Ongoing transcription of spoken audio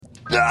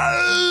No,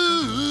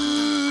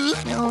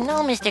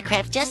 Mr.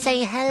 Krabs, just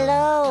say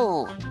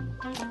hello.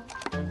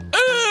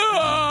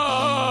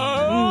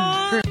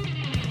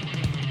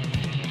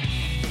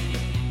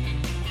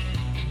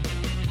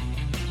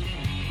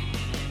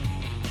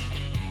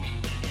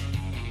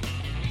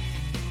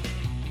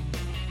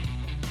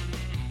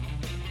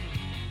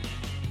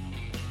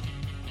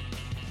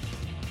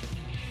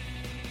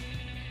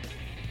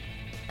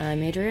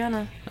 I'm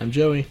Adriana. I'm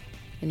Joey.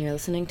 And you're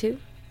listening to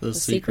The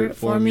Secret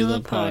Formula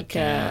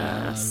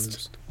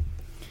Podcast.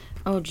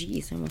 Oh,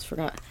 geez, I almost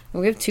forgot.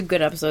 We have 2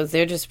 good episodes.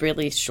 They're just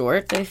really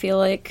short, I feel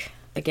like,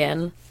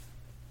 again.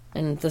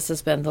 And this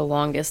has been the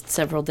longest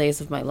several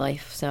days of my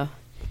life, so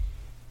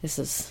this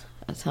is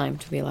a time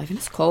to be alive. And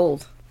it's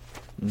cold.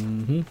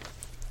 Mm-hmm.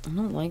 I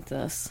don't like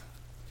this.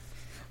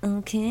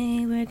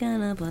 Okay, we're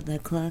gonna put the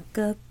clock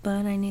up,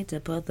 but I need to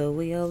put the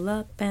wheel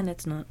up, and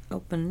it's not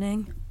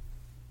opening.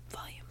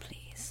 Volume,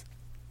 please.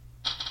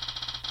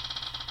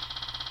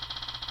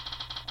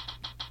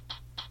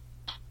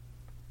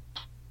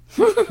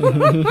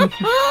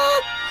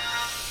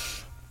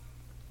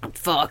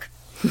 Fuck.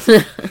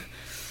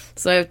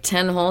 So I have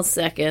 10 whole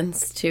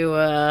seconds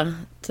to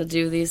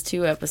do these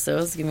 2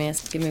 episodes. Give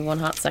me 1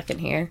 hot second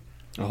here.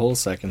 A whole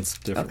second's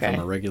different from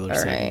a regular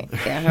second.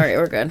 Right. Yeah, alright,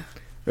 we're good.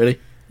 Ready?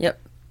 Yep.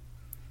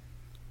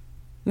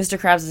 Mr.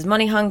 Krabs is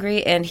money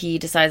hungry, and he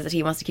decides that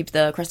he wants to keep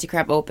the Krusty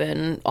Krab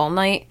open all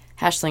night.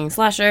 Slinging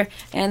slasher.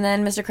 And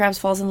then Mr. Krabs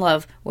falls in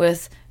love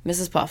with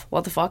Mrs. Puff.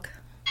 What the fuck?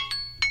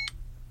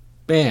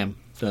 Bam.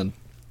 Done.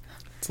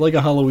 It's like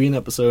a Halloween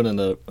episode and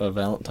a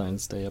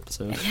Valentine's Day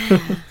episode.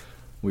 Yeah.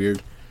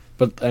 Weird.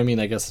 But, I mean,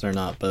 I guess they're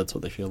not, but that's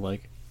what they feel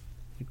like.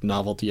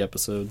 Novelty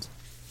episodes.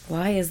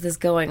 Why is this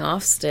going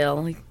off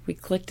still? Like, we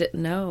clicked it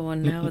no,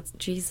 and now it's...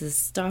 Jesus,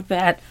 stop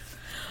it.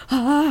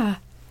 Ah!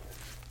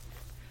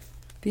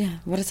 Yeah,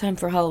 what a time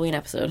for a Halloween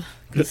episode.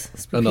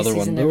 Another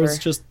one. There was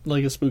just,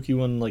 like, a spooky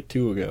one,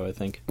 2 ago, I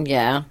think.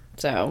 Yeah,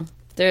 so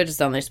they're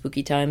just on their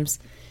spooky times.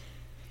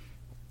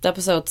 The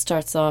episode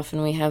starts off,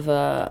 and we have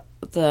our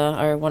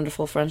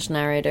wonderful French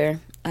narrator.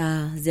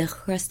 The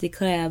Krusty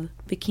Krab,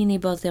 Bikini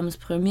Bottom's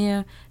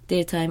premiere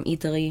daytime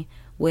eatery,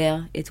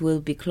 where it will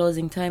be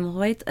closing time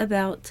right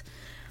about.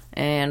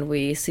 And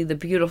we see the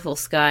beautiful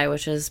sky,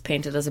 which is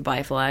painted as a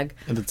bi flag.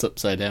 And it's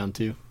upside down,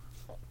 too.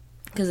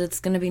 Because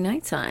it's going to be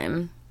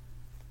nighttime.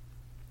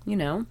 You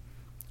know,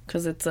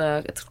 because it's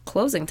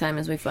closing time,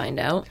 as we find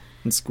out.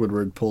 And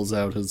Squidward pulls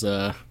out his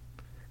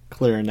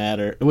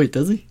clarinet. Wait,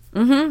 does he?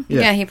 Mm-hmm.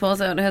 Yeah, he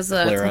pulls out his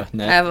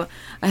clarinet.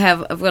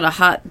 I've got a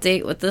hot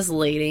date with this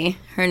lady.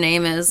 Her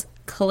name is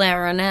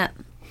Clarinet.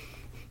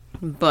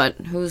 But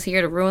who's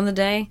here to ruin the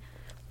day?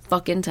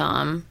 Fucking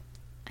Tom.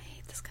 I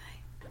hate this guy.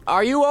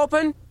 Are you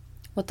open?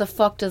 What the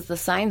fuck does the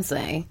sign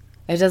say?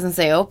 It doesn't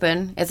say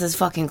open. It says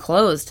fucking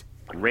closed.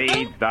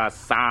 Read the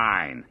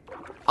sign.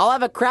 I'll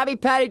have a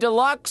Krabby Patty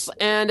Deluxe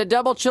and a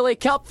double chili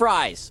kelp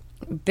fries.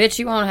 Bitch,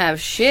 you won't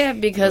have shit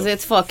because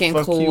it's fucking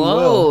fuck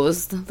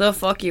closed. The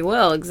fuck you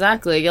will,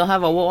 exactly. You'll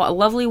have a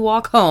lovely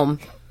walk home.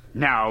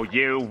 No,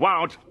 you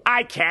won't.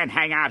 I can't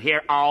hang out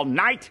here all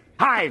night.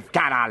 I've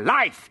got a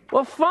life.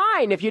 Well,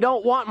 fine, if you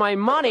don't want my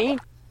money.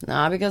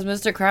 Nah, because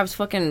Mr. Krabs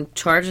fucking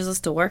charges us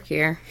to work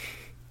here.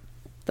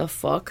 The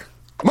fuck?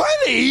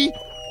 Money?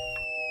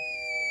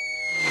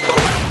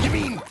 You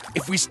mean,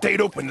 if we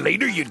stayed open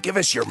later, you'd give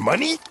us your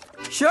money?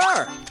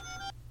 Sure.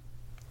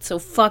 So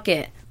fuck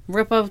it.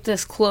 Rip up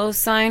this close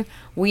sign.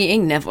 We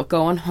ain't never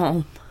going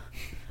home.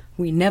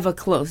 We never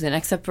closing,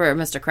 except for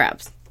Mr.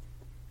 Krabs.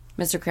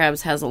 Mr.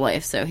 Krabs has a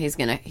life, so he's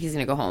gonna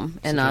go home.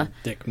 And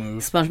dick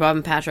move. SpongeBob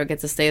and Patrick get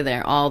to stay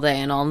there all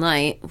day and all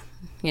night.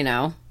 You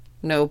know,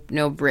 no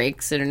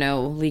breaks or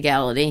no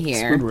legality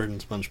here. Squidward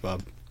and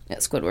SpongeBob. Yeah,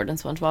 Squidward and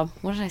SpongeBob.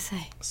 What did I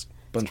say?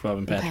 SpongeBob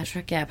and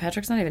Patrick. Yeah,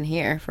 Patrick's not even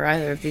here for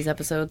either of these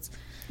episodes.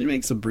 He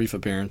makes a brief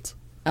appearance.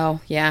 Oh,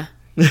 yeah.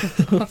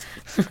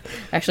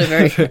 Actually,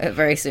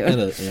 very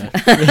soon. Yeah.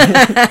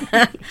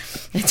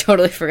 I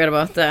totally forgot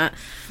about that.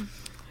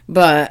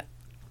 But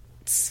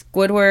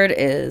Squidward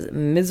is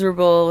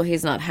miserable.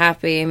 He's not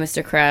happy.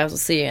 Mr. Krabs will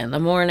see you in the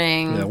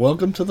morning. Yeah,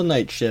 welcome to the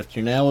night shift.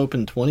 You're now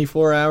open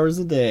 24 hours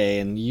a day,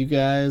 and you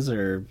guys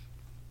are...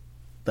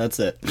 That's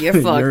it. You're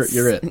fucked.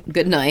 You're it.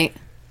 Good night.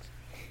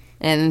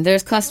 And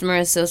there's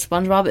customers, so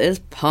SpongeBob is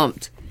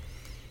pumped.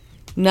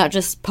 Not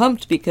just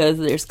pumped because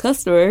there's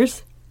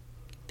customers...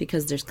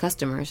 Because there's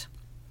customers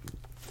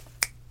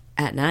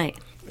at night.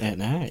 At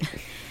night.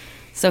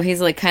 So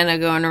he's like kind of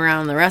going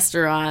around the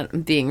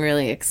restaurant, being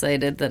really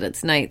excited that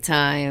it's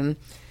nighttime.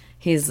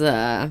 He's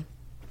doing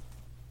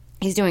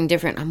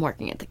different. I'm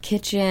working at the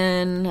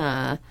kitchen.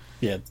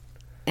 Yeah.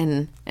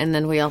 And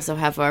then we also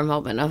have our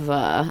moment of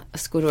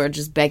Squidward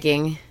just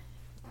begging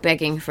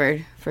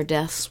for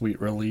death. Sweet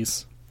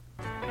release.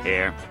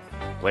 Here,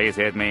 please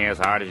hit me as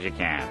hard as you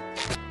can.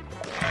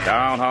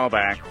 Don't hold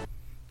back.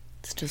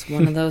 It's just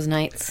one of those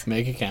nights.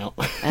 Make it count.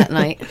 At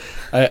night.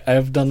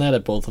 I've done that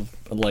at both of,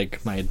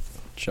 like, my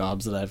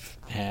jobs that I've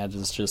had.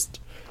 Is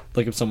just,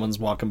 like, if someone's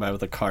walking by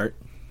with a cart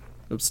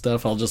of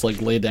stuff, I'll just,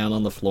 like, lay down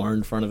on the floor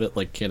in front of it,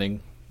 like,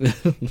 kidding.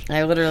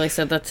 I literally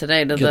said that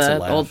today to Gets a the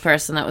laugh. old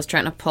person that was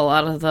trying to pull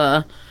out of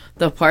the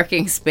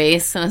parking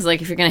space, and I was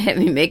like, if you're gonna hit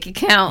me, make it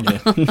count.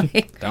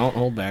 Like, Don't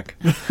hold back.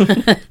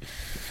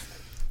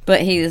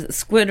 but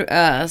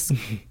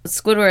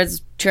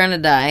Squidward's trying to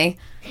die.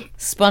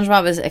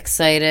 SpongeBob is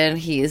excited.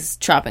 He's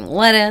chopping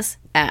lettuce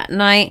at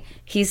night.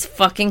 He's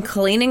fucking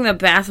cleaning the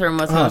bathroom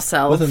with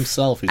himself. With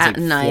himself. He's at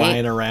like night.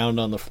 flying around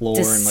on the floor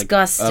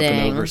Disgusting. and like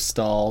up and over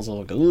stalls. I'm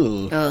like,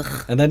 ooh.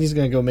 Ugh. And then he's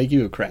going to go make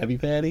you a Krabby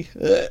Patty?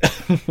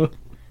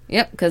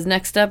 Yep, because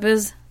next up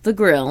is the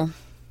grill.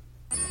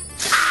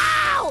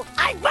 Ow!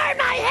 I burned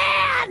my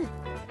hand!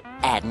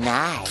 At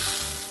night.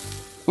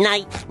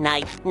 Night,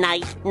 night,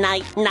 night,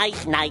 night,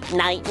 night, night,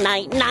 night,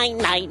 night,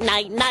 night,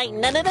 night, night, night,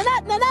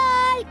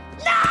 night,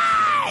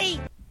 night!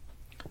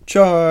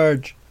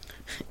 Charge!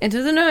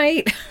 Into the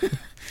night.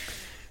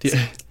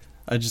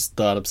 I just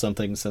thought of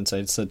something since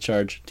I said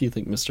charge. Do you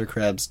think Mr.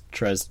 Krabs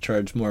tries to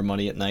charge more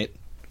money at night?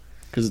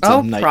 Because it's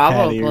a night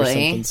patty or probably.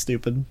 something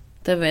stupid.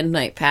 The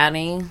Midnight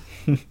Patty.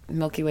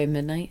 Milky Way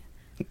Midnight.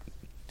 Do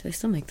they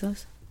still make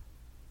those?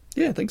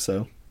 Yeah, I think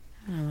so.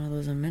 I don't know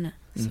those in a minute.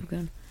 So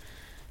good.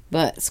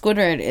 But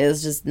Squidward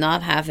is just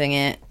not having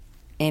it,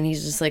 and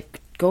he's just like,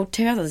 go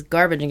tear out this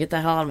garbage and get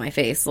the hell out of my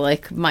face.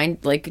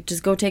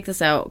 Just go take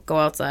this out. Go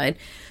outside.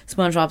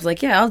 SpongeBob's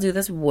like, yeah, I'll do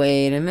this.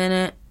 Wait a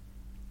minute.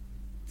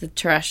 The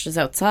trash is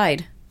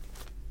outside.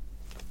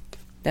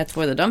 That's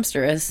where the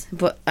dumpster is.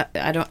 But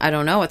I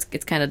don't know.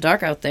 It's kind of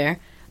dark out there.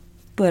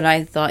 But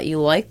I thought you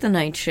liked the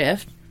night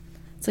shift.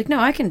 It's like, no,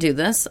 I can do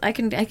this. I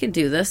can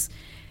do this.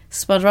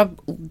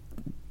 SpongeBob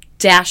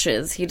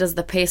dashes. He does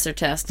the pacer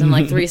test in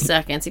like 3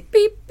 seconds. He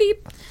beep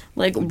beep,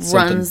 like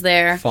runs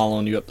there,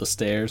 following you up the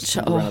stairs.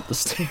 Run up the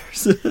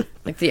stairs.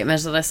 Like the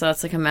image that I saw.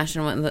 It's like,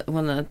 imagine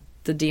when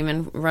the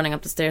demon running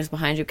up the stairs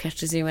behind you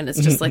catches you, and it's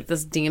just like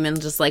this demon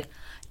just like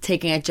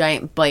taking a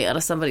giant bite out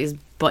of somebody's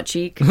butt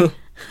cheek.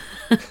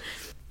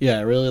 Yeah,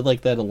 I really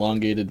like that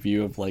elongated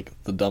view of like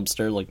the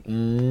dumpster,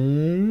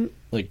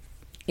 like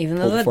even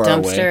though the far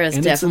dumpster away. is And it's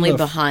in definitely the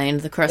behind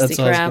the Krusty That's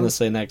what I was Krab. going to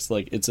say next.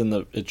 Like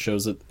it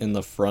shows it in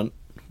the front,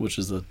 which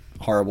is a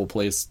horrible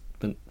place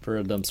for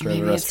a dumpster at Maybe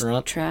a it's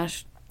restaurant.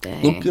 trash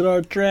day. Look at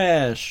our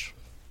trash.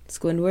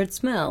 Squidward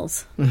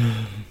smells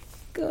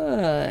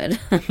good.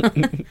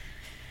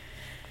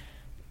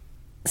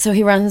 So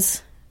he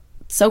runs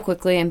so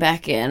quickly and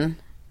back in,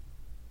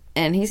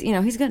 and he's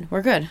good.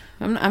 We're good.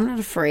 I'm not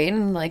afraid.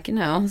 And like,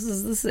 this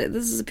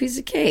is a piece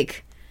of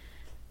cake.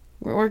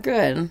 We're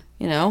good.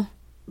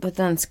 But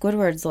then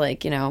Squidward's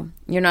like, you're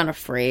not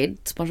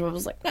afraid. SpongeBob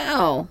was like,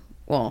 no.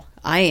 Well,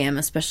 I am,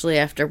 especially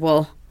after.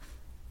 What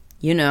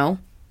do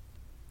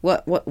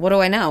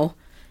I know?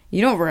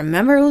 You don't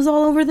remember? It was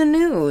all over the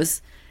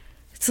news.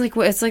 It's like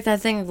that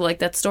thing, like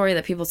that story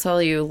that people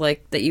tell you,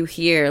 like that you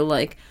hear,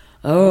 like,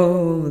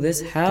 oh,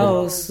 this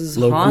house is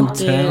Local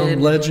haunted. town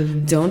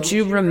legend. Don't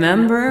you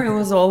remember? It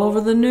was all over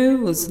the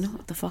news. No,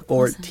 what the fuck?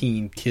 was it?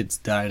 14 kids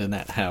died in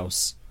that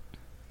house.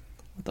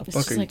 What the It's fuck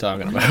just are you like,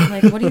 talking what- about?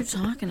 Like, what are you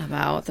talking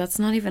about? That's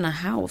not even a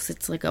house.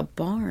 It's like a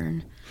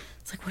barn.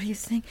 It's like, what do you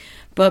think?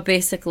 But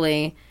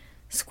basically,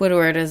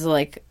 Squidward is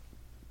like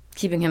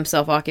keeping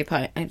himself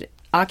occupied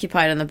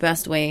in the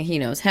best way he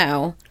knows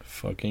how.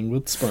 Fucking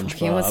with SpongeBob.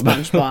 Fucking with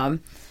SpongeBob.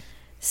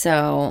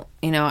 So,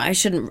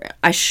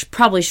 I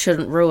probably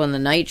shouldn't ruin the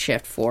night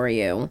shift for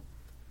you.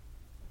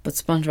 But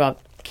SpongeBob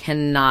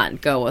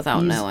cannot go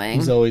without knowing.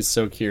 He's always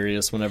so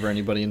curious whenever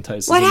anybody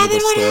entices What him happened?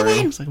 with a What story.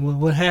 happened? It's like, well,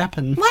 what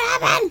happened?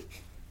 What happened?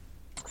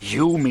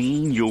 You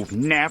mean you've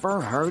never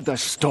heard the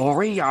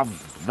story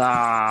of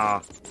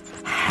the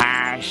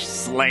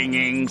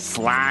hash-slinging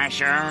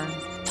slasher?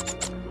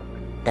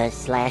 The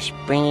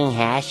slash-bringing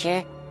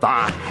hasher? The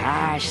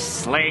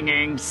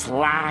hash-slinging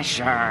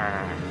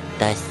slasher.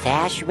 The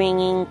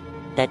sash-ringing,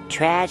 the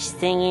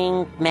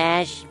trash-singing,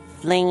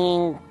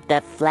 mash-flinging,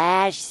 the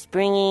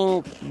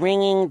flash-springing,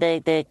 ringing,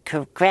 the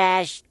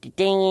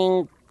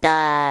crash-dinging,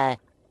 the...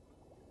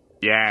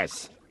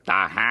 Yes, the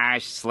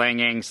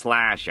hash-slinging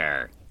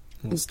slasher.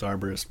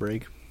 Starburst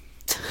break.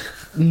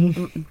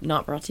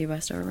 Not brought to you by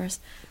Starburst.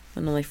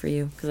 And only for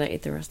you, because I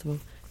ate the rest of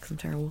them, because I'm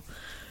terrible.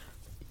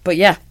 But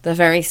yeah, the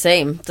very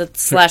same. The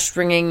slash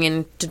springing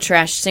and the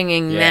trash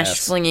singing, Yes. mash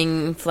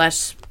flinging,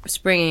 flash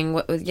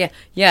springing.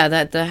 Yeah,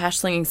 the hash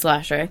slinging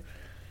slasher.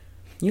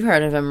 You've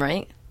heard of him,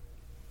 right?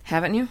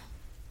 Haven't you?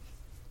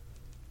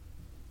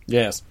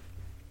 Yes.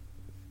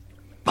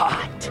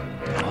 But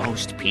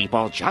most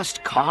people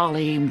just call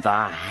him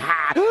the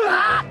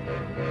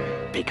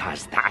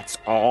because that's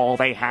all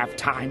they have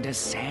time to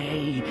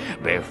say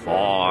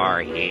before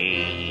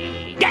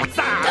he gets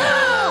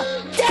out.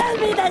 Tell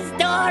me the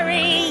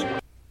story!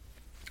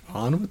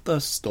 On with the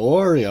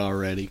story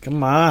already.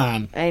 Come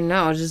on. I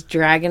know, just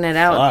dragging it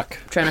out. Fuck.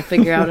 Trying to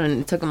figure out,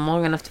 and it took him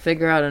long enough to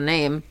figure out a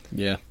name.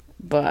 Yeah.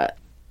 But,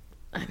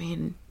 I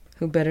mean,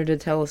 who better to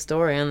tell a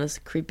story on this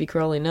creepy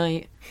crawly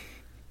night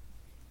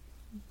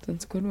than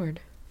Squidward?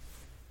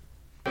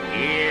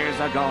 Years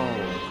ago,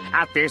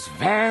 at this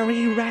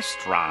very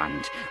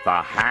restaurant,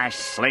 the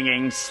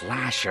hash-slinging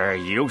slasher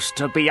used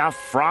to be a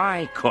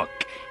fry cook.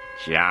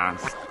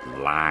 just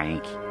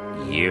like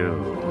you,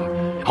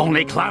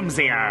 only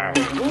clumsier.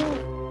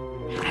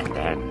 And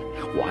then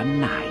one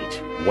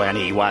night, when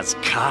he was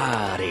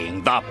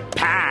cutting the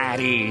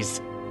patties,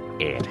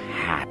 it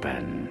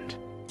happened.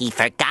 He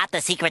forgot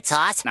the secret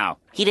sauce? No.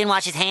 He didn't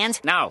wash his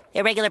hands? No.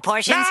 Irregular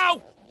portions?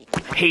 No!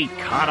 He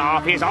cut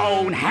off his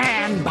own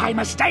hand by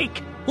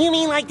mistake. You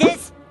mean like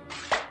this?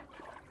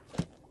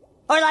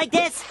 Or like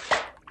this?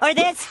 Or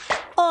this?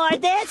 Or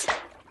this?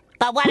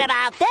 But what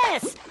about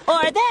this?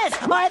 Or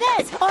this? Or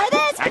this? Or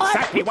this?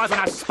 Except he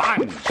wasn't a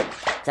sponge.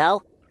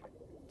 So?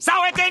 So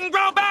it didn't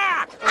grow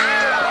back!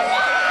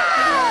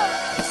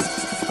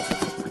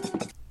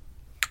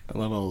 I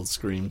love all the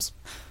screams.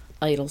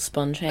 Idle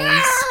sponge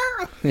hands.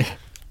 Yeah.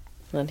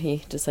 Then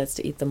he decides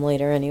to eat them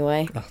later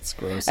anyway. Oh, that's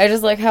gross. I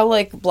just like how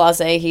like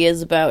blasé he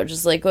is about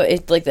just like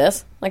like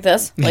this, like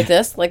this, like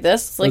this, like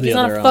this. It's like the he's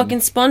not other, a fucking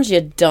sponge, you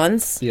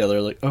dunce. The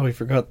other, like, oh, he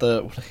forgot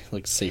the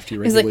like safety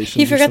He's regulations.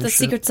 like he or forgot some the shit.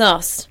 secret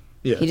sauce.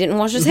 Yeah. He didn't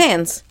wash his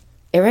hands.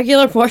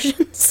 Irregular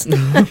portions.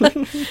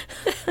 It's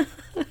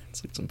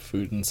like some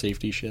food and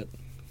safety shit.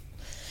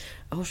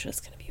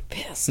 OSHA's gonna be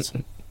pissed.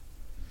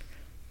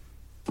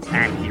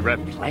 And he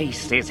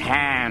replaced his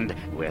hand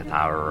with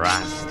a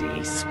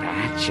rusty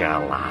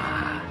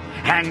spatula.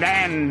 And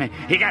then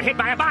he got hit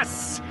by a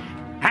bus.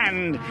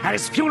 And at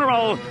his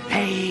funeral,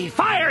 they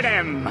fired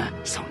him.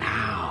 So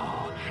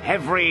now,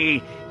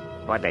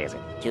 what day is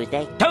it?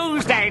 Tuesday?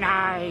 Tuesday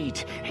night,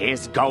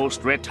 his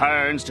ghost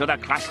returns to the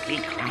Krusty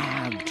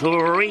Krab to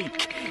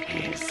wreak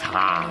his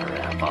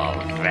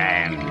horrible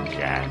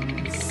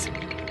vengeance.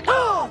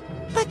 Oh!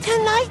 But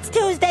tonight's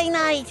Tuesday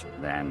night!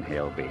 Then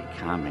he'll be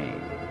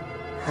coming.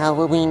 How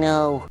will we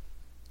know?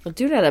 Well,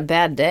 dude had a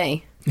bad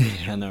day.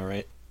 I know,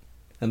 right?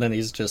 And then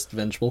he's just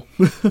vengeful.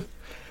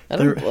 I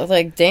don't,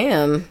 like,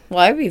 damn. Well,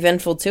 I'd be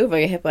vengeful too if I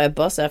get hit by a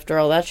bus after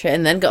all that shit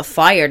and then got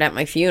fired at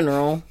my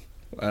funeral.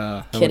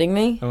 Kidding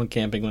me? I went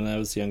camping when I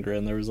was younger,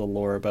 and there was a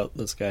lore about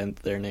this guy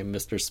there named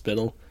Mr.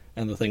 Spittle.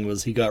 And the thing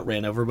was, he got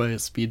ran over by a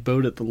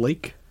speedboat at the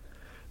lake.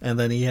 And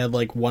then he had,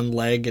 like, one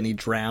leg, and he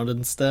drowned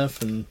and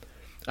stuff. And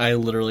I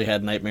literally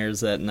had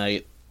nightmares that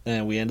night.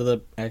 And we ended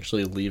up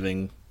actually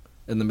leaving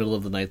in the middle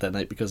of the night that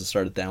night because it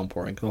started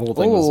downpouring. The whole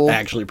thing was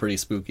actually pretty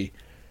spooky.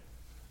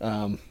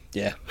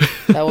 Yeah.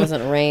 That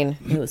wasn't rain.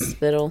 It was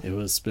spittle. It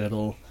was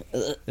Spittle.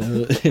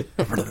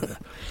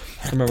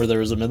 I remember there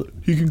was another...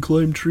 He can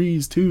climb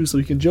trees, too, so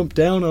he can jump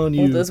down on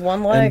you. With his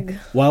one leg. And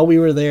while we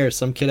were there,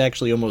 some kid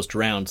actually almost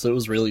drowned, so it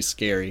was really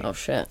scary. Oh,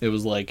 shit. It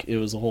was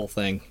a whole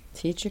thing.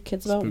 Teach your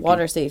kids about Spooky.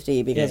 water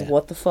safety, because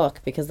what the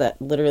fuck? Because that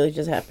literally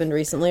just happened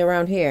recently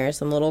around here.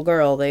 Some little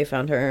girl, they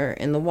found her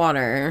in the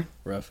water.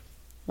 Rough.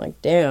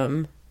 Like,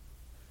 damn.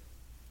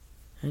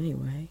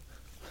 Anyway.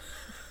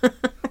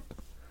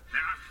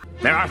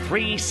 There are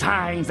 3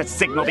 signs that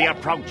signal the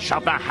approach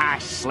of the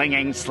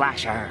hash-slinging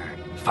slasher.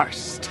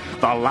 First,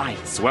 the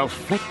lights will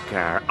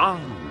flicker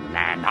on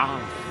and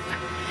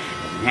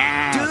off.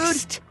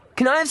 Next... Dude,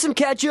 can I have some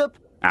ketchup?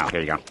 Oh,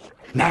 here you go.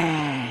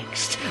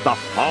 Next, the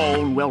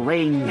phone will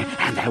ring,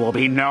 and there will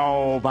be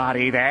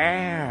nobody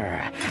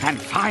there.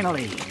 And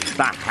finally,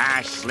 the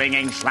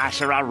hash-slinging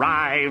slasher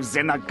arrives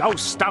in the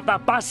ghost of the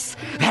bus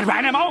that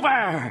ran him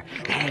over.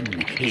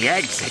 Then he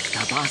exits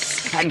the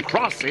bus and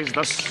crosses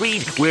the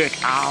street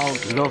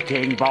without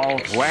looking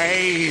both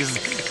ways,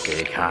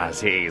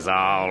 because he's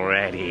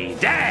already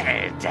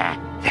dead. Then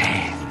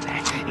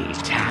he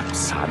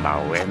taps on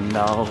the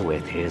window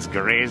with his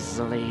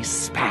grisly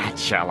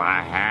spatula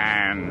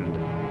hand.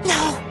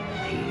 No!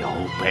 He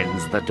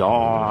opens the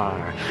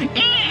door.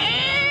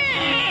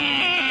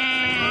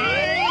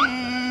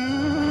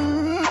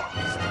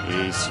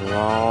 He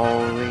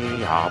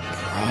slowly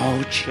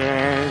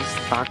approaches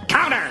the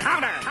counter.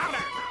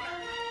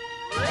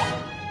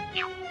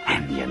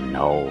 And you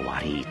know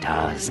what he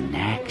does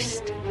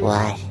next?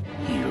 What?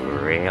 You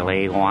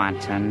really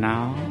want to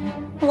know?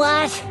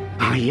 What?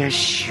 Are you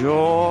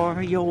sure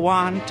you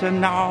want to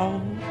know?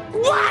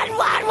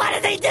 What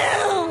did they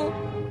do?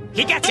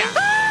 He gets you!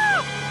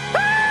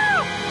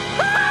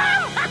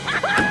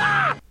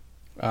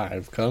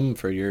 I've come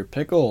for your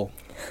pickle.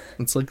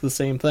 It's like the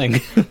same thing.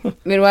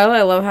 Meanwhile,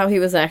 I love how he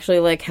was actually,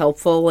 like,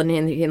 helpful and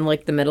in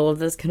like, the middle of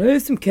this. Can I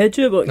have some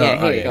ketchup? Oh, yeah,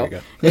 here you go.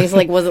 And he's,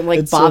 like, wasn't, like,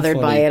 It's so bothered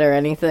by funny. it or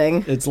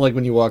anything. It's like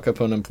when you walk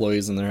up on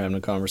employees and they're having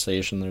a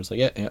conversation. There's like,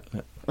 yeah.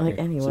 Like, Here,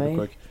 anyway. super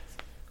quick.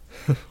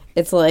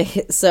 It's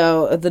like,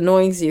 so the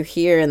noise you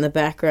hear in the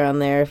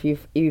background there, if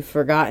you've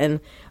forgotten,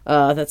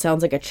 that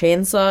sounds like a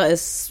chainsaw,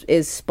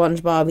 is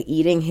SpongeBob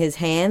eating his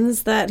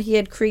hands that he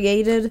had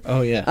created.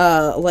 Oh,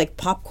 yeah. Like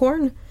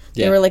popcorn.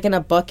 Yeah. They were like in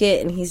a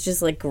bucket, and he's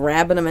just like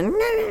grabbing them and.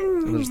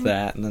 There's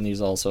that, and then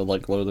he's also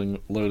like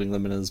loading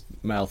them in his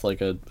mouth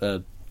like a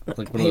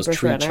like one of those Paper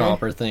tree shredder.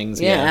 chopper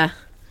things. Yeah.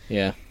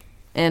 Yeah.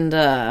 And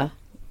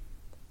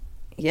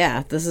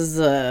yeah, this is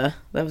that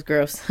was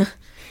gross.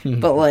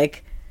 But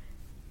like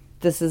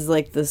this is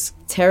like this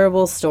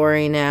terrible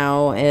story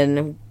now,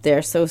 and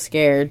they're so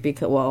scared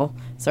because, well,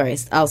 sorry,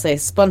 I'll say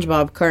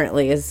SpongeBob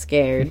currently is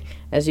scared,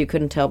 as you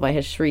couldn't tell by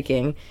his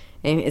shrieking.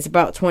 And it's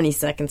about 20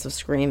 seconds of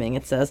screaming,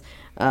 it says.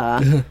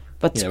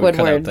 But Yeah, we cut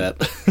out Squidward, that.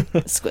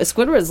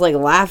 Squidward's like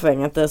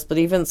laughing at this, but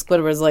even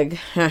Squidward's like,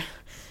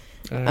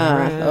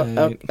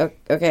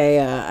 okay,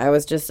 I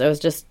was just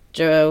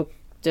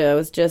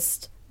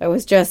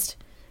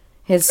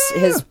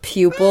his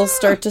pupils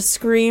start to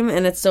scream,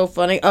 and it's so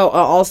funny. Oh,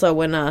 also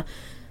when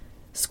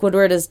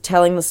Squidward is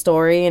telling the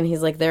story, and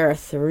he's like, there are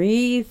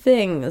 3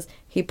 things.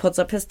 He puts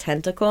up his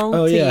tentacle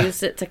to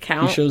use it to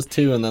count. He shows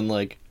 2, and then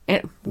like,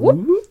 and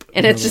whoop,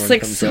 and it's just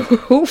like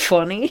so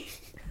funny.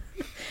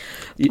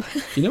 You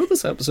know what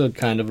this episode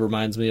kind of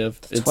reminds me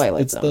of?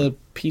 Twilight It's Zone. the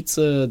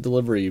pizza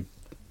delivery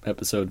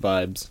episode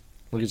vibes.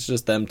 Like, it's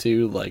just them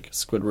two, like,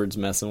 Squidward's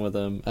messing with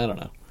them. I don't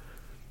know.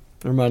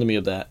 It reminded me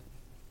of that.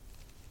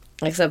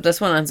 Except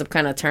this one ends up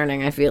kind of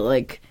turning, I feel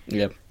like,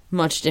 Yep.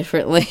 much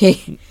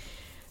differently.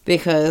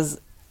 Because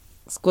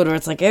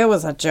Squidward's like, it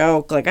was a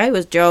joke. Like, I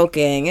was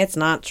joking. It's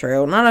not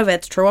true. None of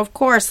it's true. Of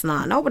course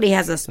not. Nobody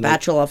has a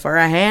spatula for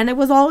a hand. It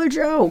was all a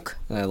joke.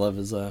 I love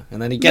his, and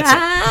then he gets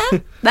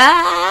it.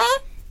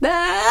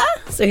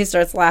 So he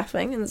starts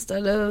laughing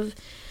instead of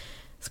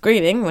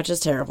screaming, which is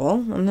terrible.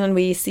 And then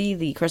we see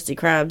the Krusty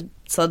Krab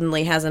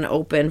suddenly has an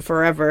open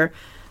forever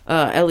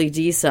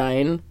LED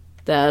sign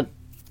that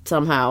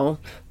somehow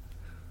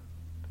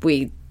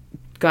we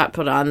got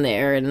put on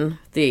there in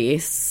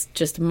these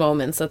just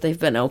moments that they've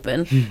been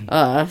open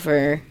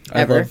forever.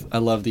 I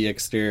love the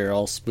exterior,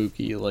 all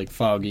spooky, like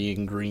foggy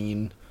and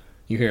green.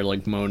 You hear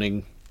like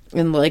moaning.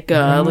 And like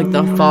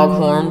the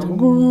foghorn,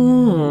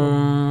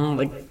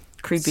 like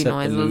creepy Set the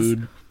noises.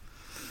 mood.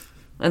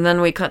 And then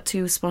we cut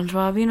to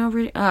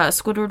SpongeBob,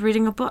 Squidward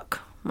reading a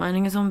book,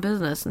 minding his own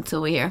business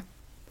until we hear.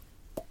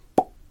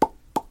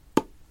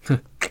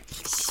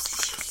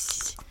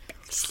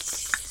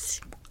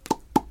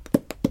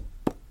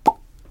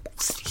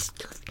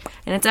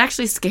 And it's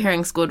actually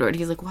scaring Squidward.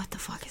 He's like, what the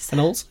fuck is that?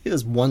 And also,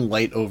 there's one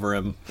light over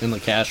him in the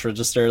cash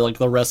register. Like,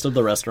 the rest of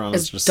the restaurant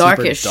is It's just dark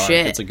super as dark.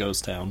 shit. It's a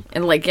ghost town.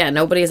 And, like, yeah,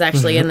 nobody's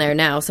actually in there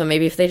now. So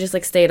maybe if they just,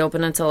 like, stayed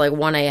open until, like,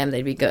 1 a.m.,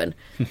 they'd be good.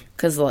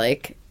 Because,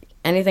 like,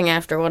 anything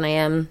after 1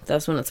 a.m.,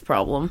 that's when it's a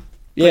problem.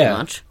 Pretty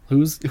much.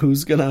 Who's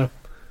gonna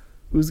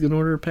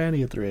order a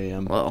patty at 3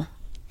 a.m.? Well,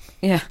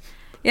 yeah.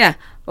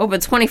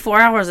 Open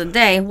 24 hours a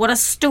day. What a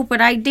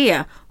stupid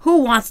idea.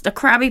 Who wants the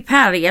Krabby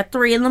Patty at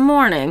 3 in the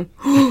morning?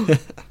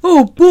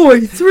 Oh,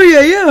 boy, 3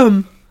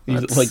 a.m.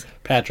 Like,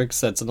 Patrick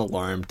sets an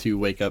alarm to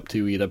wake up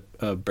to eat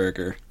a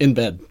burger in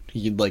bed.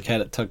 He, like,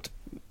 had it tucked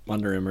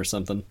under him or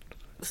something.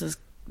 This is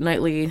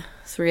nightly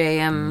 3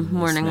 a.m.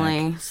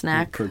 morningly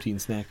snack. Protein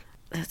snack.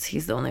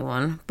 He's the only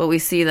one. But we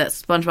see that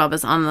SpongeBob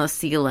is on the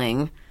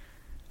ceiling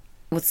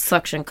with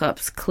suction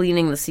cups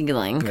cleaning the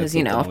ceiling. Because,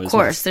 of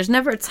course, there's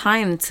never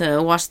time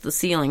to wash the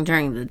ceiling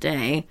during the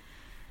day.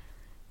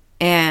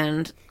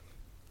 And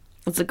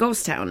it's a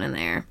ghost town in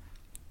there.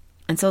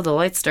 And so the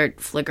lights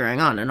start flickering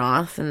on and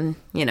off. And,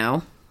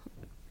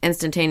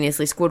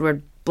 instantaneously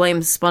Squidward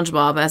blames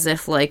SpongeBob as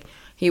if, like,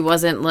 he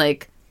wasn't,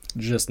 like...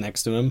 Just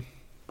next to him.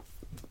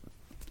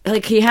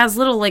 Like, he has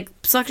little, like,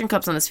 suction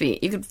cups on his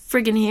feet. You could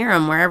friggin' hear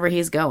him wherever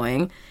he's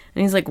going.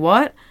 And he's like,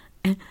 what?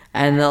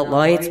 And the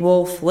lights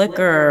will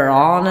flicker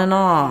on and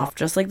off.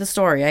 Just like the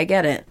story. I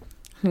get it.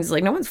 He's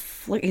like, no one's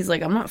he's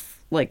like, I'm not,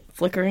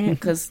 flickering it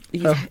because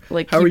he's,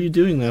 How are you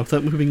doing that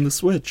without moving the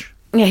switch?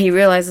 Yeah, he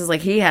realizes,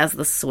 like, he has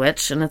the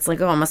switch. And it's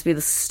like, oh, it must be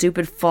the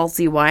stupid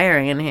faulty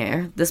wiring in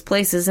here. This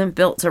place isn't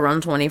built to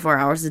run 24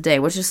 hours a day,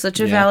 which is such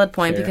a valid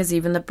point because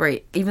even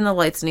the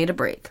lights need a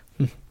break.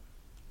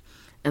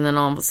 And then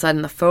all of a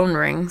sudden the phone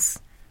rings.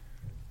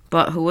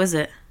 But who is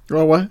it?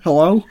 Oh, what?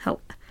 Hello?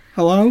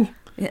 Hello?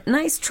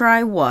 Nice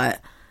try, what?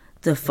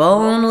 The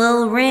phone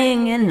will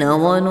ring and no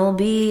one will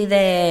be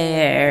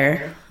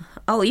there.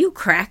 Oh, you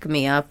crack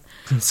me up.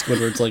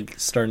 Squidward's, like,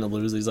 starting to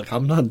lose. He's like,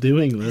 I'm not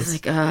doing this.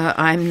 He's like,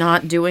 I'm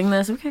not doing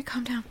this. Okay,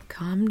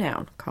 calm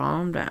down.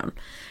 All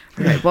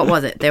right, what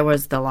was it? There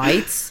was the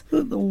lights,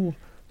 the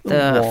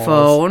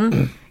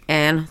phone,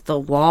 and the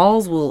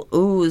walls will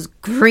ooze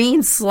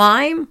green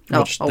slime.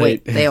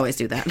 Wait, they always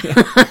do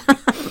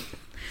that.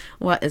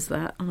 What is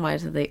that? Why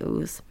do they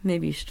ooze?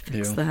 Maybe you should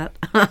fix that.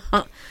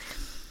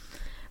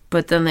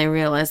 But then they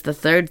realize the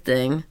third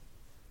thing,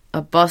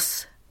 a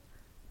bus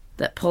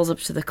that pulls up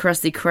to the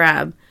Krusty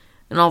Krab,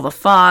 and all the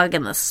fog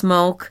and the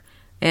smoke,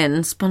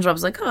 and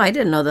SpongeBob's like, oh, I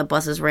didn't know that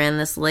buses ran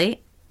this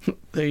late.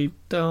 They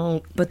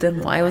don't. But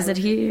then why was it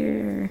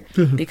here?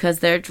 Because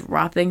they're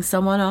dropping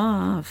someone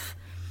off.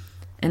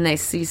 And they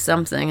see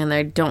something, and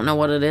they don't know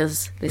what it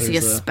is. They see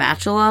a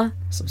spatula.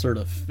 Some sort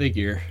of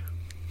figure.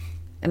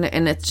 And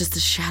it's just a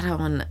shadow,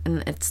 and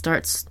it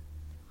starts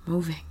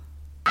moving.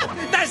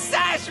 The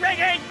sash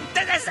ringing!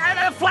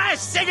 The flash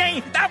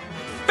singing! The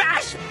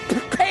bash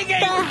pinging!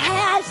 The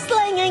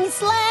hash-slinging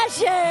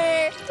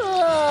slasher!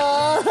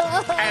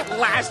 At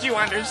last you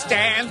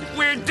understand!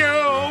 We're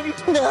doomed!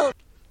 No.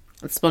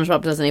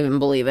 SpongeBob doesn't even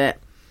believe it.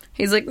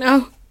 He's like,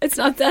 no, it's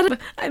not that.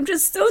 I'm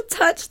just so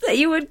touched that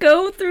you would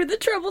go through the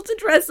trouble to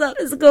dress up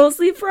as a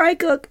ghostly fry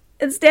cook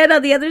and stand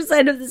on the other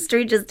side of the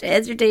street just to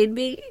entertain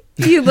me.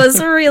 You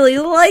must really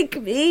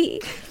like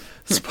me.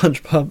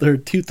 SpongeBob, there are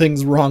two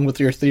things wrong with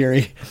your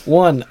theory.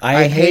 One,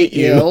 I hate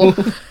you.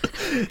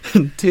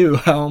 And two,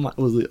 how am I?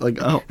 Was it like,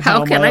 oh,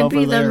 How can I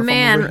be the there if I'm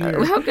man? over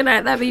here? How can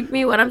that be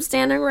me when I'm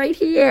standing right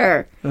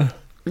here? And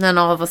then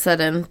all of a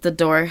sudden, the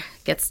door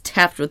gets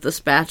tapped with the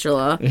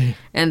spatula,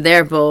 and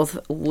they're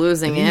both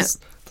losing it.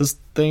 This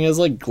thing has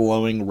like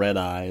glowing red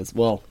eyes.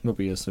 Well,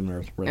 we assume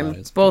they're red And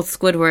eyes. both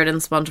Squidward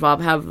and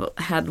SpongeBob have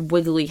had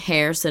wiggly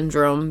hair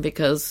syndrome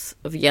because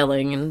of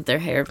yelling and their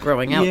hair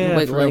growing out and I forgot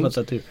wiggling. about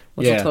that too.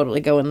 Which will totally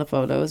go in the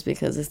photos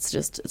because it's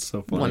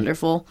so funny.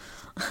 wonderful.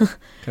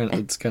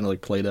 It's kind of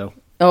like Play-Doh.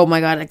 Oh my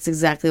god, that's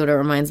exactly what it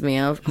reminds me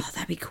of. Oh,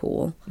 that'd be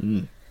cool.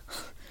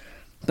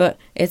 But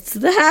it's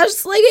the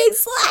hash-slinging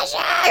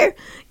slasher!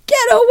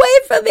 Get away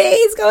from me!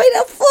 He's going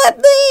to flip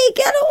me!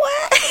 Get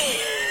away!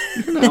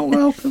 You're not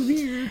welcome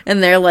here.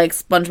 And they're like,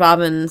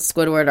 SpongeBob and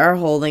Squidward are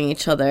holding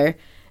each other.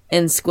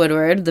 And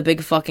Squidward, the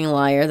big fucking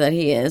liar that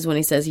he is, when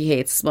he says he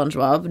hates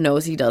SpongeBob,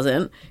 knows he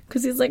doesn't.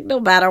 Because he's like, no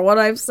matter what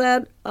I've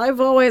said, I've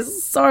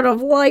always sort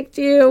of liked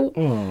you.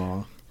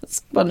 Aww.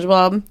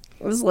 SpongeBob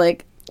was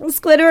like,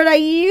 Squidward, I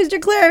used your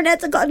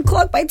clarinet to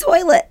unclog my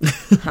toilet.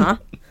 Huh?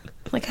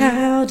 Like,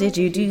 how did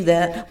you do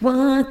that?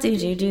 What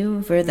did you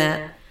do for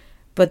that?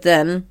 But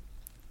then,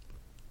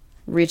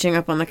 reaching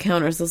up on the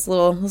counter is this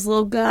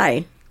little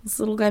guy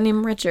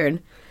named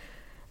Richard.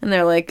 And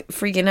they're like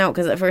freaking out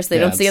because at first they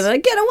don't see him. They're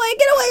like, get away,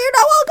 you're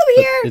not welcome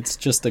here. It's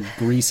just a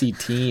greasy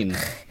teen.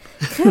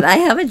 Could I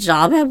have a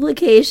job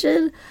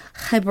application?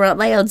 I brought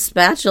my own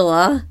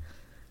spatula.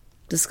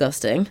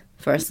 Disgusting,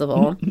 first of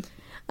all.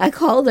 I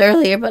called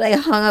earlier, but I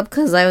hung up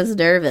because I was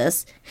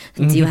nervous.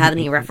 Do you have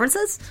any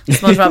references?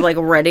 SpongeBob, like,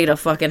 ready to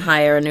fucking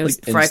hire a new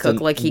fry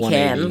cook like he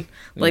can.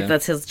 Like,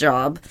 that's his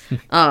job.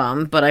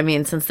 But, I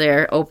mean, since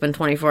they're open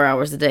 24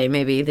 hours a day,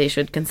 maybe they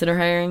should consider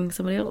hiring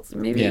somebody else.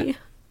 Maybe.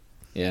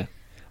 Yeah.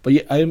 But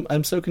yeah,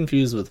 I'm so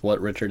confused with what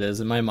Richard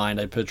is. In my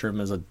mind, I picture him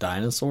as a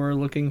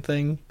dinosaur-looking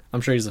thing. I'm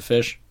sure he's a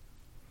fish.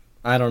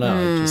 I don't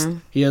know.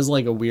 He has,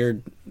 like, a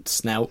weird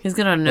snout. He's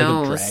got a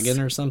nose. Like a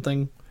dragon or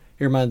something.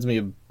 He reminds me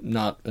of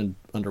not an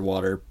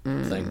underwater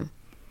thing.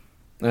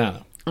 I don't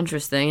know.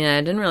 Interesting. Yeah,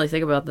 I didn't really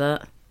think about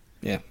that.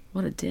 Yeah.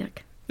 What a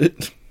dick.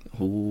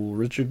 Oh,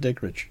 Richard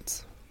Dick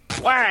Richards.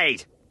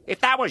 Wait!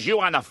 If that was you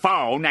on the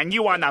phone and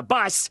you on the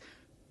bus,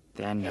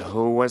 then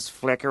who was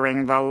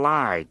flickering the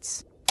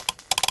lights?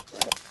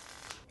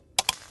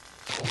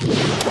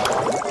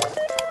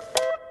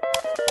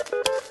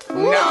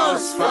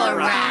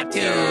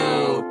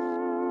 Nosferatu!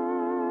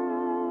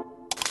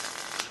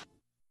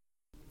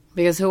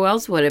 Because who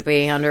else would it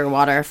be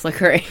underwater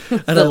flickering?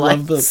 And I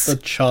love the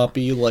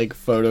choppy, like,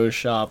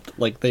 photoshopped,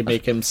 like, they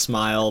make him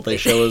smile, they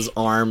show his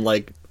arm,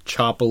 like,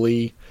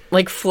 choppily.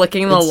 Like,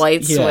 flicking the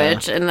light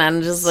switch, and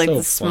then just, like, so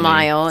the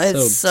smile. funny.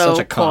 It's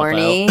so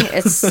corny.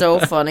 It's so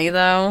funny,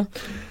 though.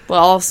 But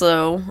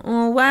also,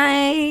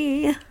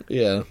 why?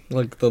 Yeah,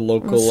 like the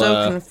local... I'm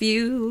so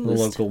confused. The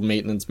local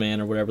maintenance man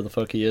or whatever the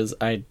fuck he is.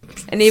 And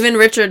even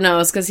Richard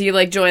knows, because he,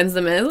 like, joins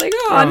them in. It's like,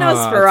 oh,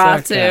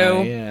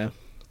 Nosferatu. Yeah,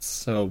 it's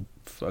so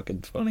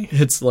fucking funny.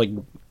 It's like,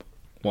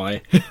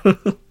 why?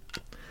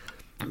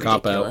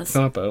 Cop out.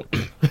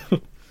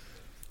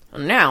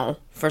 Now,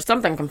 for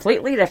something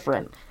completely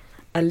different.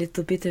 A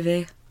little bit of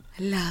a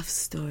love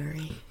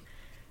story.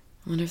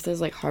 I wonder if there's,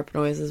 like, harp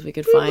noises we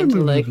could find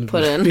to, like,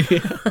 put in.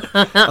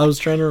 I was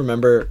trying to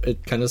remember.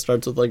 It kind of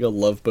starts with, like, a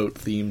Love Boat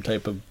theme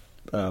type of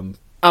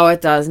Oh,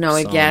 it does. No,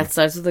 song. it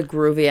starts with a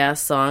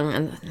groovy-ass song,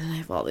 and I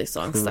have all these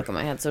songs stuck in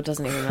my head, so it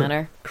doesn't even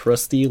matter.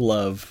 Crusty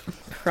Love.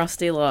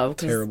 Crusty Love.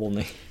 Terrible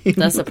name.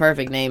 That's the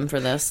perfect name for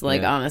this,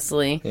 like,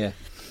 honestly. Yeah.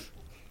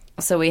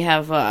 So we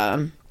have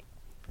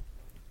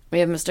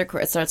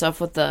Mr. It starts off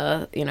with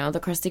the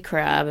Krusty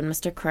Krab, and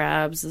Mr.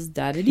 Krabs is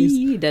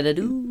da-da-dee,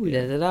 da-da-doo,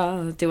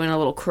 da-da-da, doing a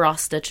little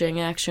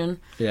cross-stitching action.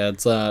 Yeah,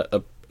 it's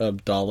a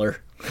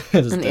dollar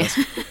at his desk.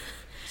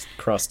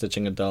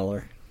 Cross-stitching a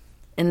dollar.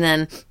 And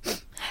then...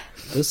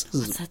 What's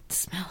that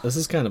smell? This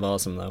is kind of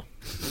awesome, though.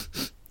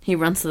 He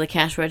runs to the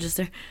cash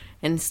register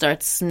and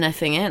starts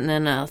sniffing it, and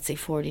then, let's see,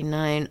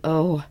 49.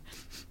 Oh,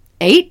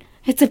 8?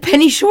 It's a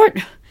penny short!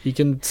 He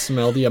can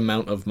smell the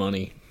amount of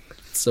money.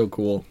 It's so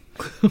cool.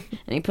 And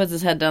he puts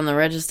his head down the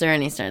register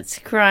and he starts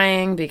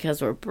crying because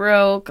we're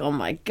broke. Oh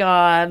my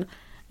god.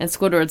 And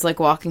Squidward's like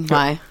walking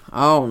by.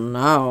 Oh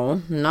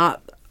no,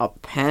 not a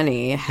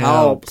penny.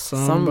 Help.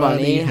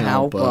 Somebody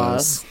help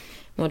us.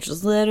 Which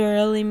was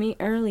literally me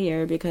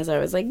earlier because I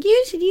was like,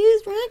 you should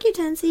use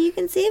Rakuten so you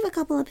can save a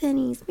couple of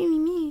pennies.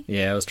 Me.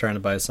 Yeah, I was trying to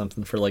buy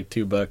something for like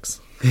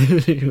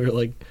 $2. You were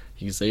like,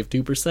 you can save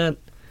 2%.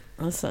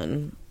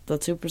 Listen, the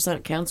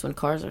 2% counts when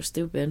cars are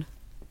stupid.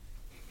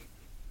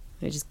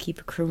 They just keep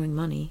accruing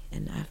money,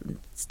 and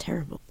it's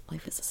terrible.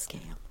 Life is a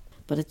scam.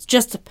 But it's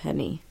just a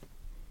penny.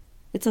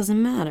 It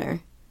doesn't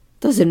matter.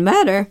 Doesn't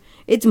matter.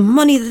 It's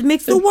money that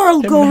makes the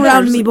world go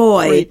around, me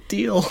boy. Great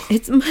deal.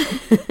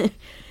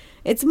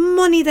 It's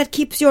money that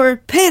keeps your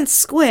pants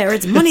square.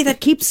 It's money that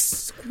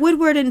keeps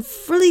Squidward in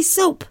frilly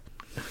soap.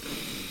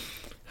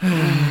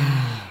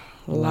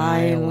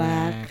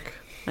 Lilac.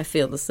 I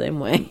feel the same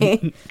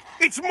way.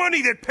 It's It's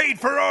money that paid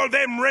for all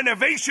them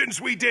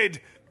renovations we did.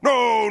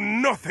 Oh,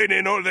 nothing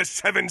in all the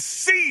 7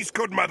 seas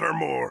could matter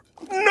more.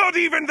 Not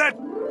even that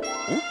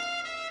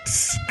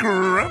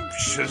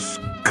scrumptious,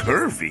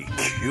 curvy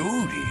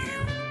cutie.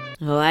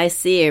 Oh, I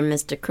see her,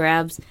 Mr.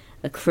 Krabs.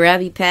 A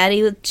Krabby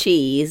Patty with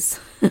cheese.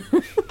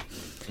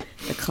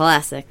 The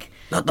classic.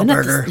 Not the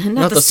burger.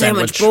 Not the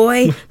sandwich,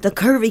 boy. The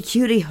curvy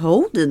cutie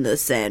holding the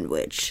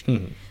sandwich.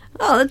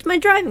 Oh, that's my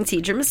driving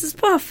teacher, Mrs.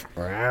 Puff.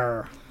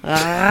 Wow.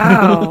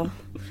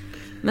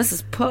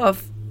 Mrs.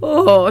 Puff.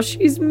 Oh,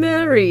 she's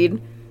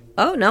married.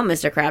 Oh, no,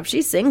 Mr. Krabs,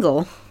 she's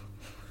single.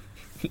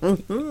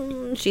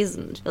 She's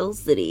in Hill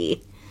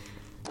City.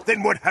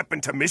 Then what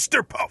happened to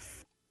Mr.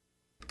 Puff?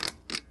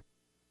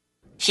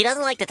 She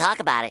doesn't like to talk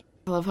about it.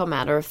 I love how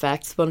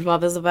matter-of-fact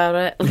SpongeBob is about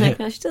it. Like,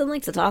 she doesn't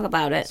like to talk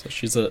about it. So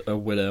she's a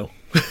widow.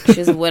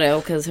 She's a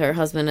widow because her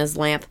husband is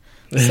Lamp.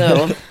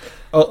 So,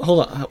 Oh,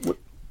 hold on.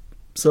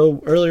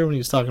 So earlier when he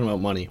was talking about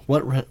money,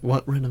 what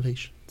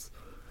renovations?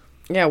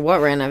 yeah,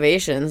 what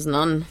renovations?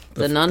 None.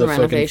 The none the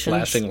renovations.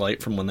 flashing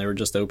light from when they were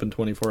just open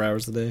 24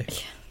 hours a day.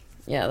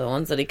 Yeah, the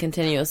ones that he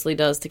continuously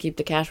does to keep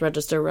the cash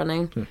register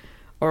running.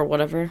 Or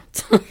whatever.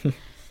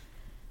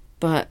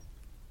 But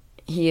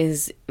he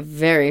is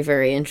very,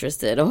 very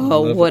interested.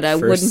 Oh, what I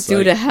wouldn't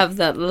do to have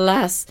a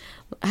last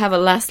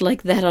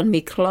like that on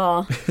me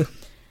claw.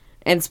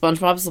 And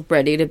SpongeBob's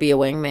ready to be a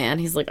wingman.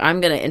 He's like, I'm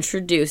going to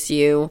introduce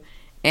you,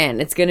 and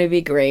it's going to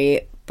be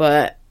great.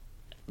 But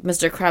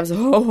Mr. Krabs,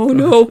 oh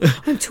no,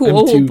 I'm too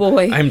old,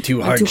 boy. I'm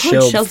too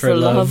hard-shelled for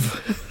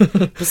love.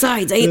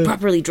 Besides, I ain't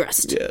properly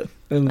dressed. Yeah.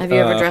 And, Have you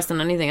ever dressed in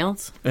anything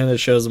else? And it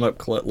shows him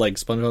up like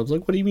SpongeBob's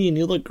like, "What do you mean?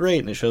 You look great."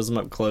 And it shows him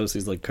up close.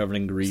 He's like covered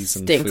in grease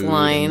and Stink food,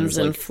 lines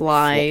and, and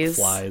flies.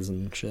 flies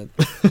and shit.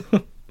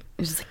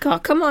 He's like, "Oh,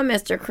 come on,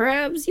 Mr.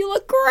 Krabs, you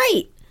look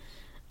great.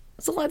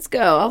 So let's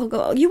go. I'll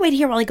go. You wait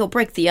here while I go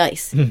break the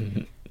ice."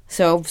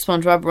 So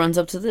SpongeBob runs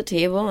up to the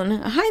table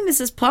and, "Hi,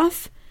 Mrs.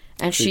 Puff."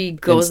 And she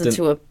goes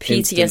into a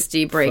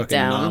PTSD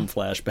breakdown.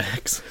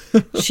 Flashbacks.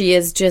 She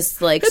is just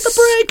like Hit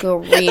the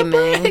brake!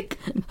 Screaming.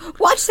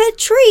 Watch that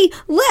tree!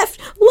 Left!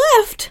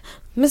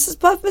 Mrs.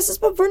 Puff,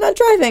 we're not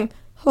driving.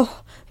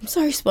 Oh, I'm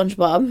sorry,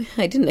 SpongeBob.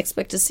 I didn't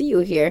expect to see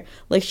you here.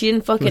 Like, she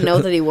didn't fucking know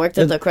that he worked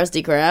at the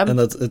Krusty Krab. And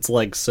it's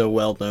like so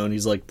well known.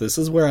 He's like, "This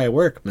is where I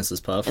work,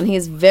 Mrs. Puff." And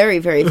he's very,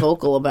 very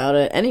vocal about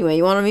it. Anyway,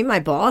 you want to meet my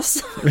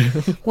boss?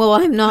 Well,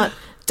 I'm not.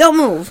 Don't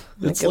move.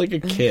 It's like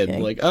a kid.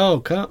 Okay. Like, oh,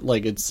 come.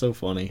 Like, it's so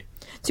funny.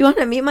 Do you want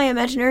to meet my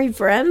imaginary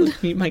friend?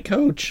 Meet my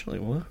coach.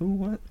 Like, what? Who?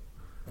 What?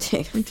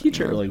 My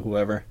teacher. Like,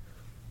 whoever.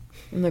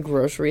 In the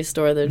grocery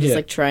store, they're just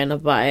like trying to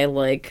buy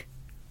like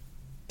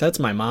That's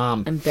my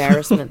mom.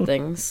 Embarrassment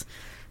things.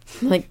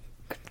 Like,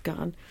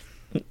 God.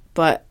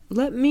 But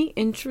let me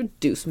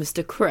introduce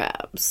Mr.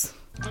 Krabs.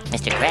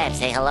 Mr. Krabs,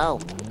 say hello.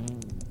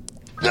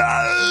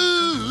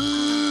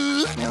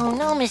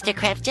 No, Mr.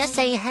 Krabs, just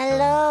say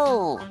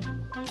hello.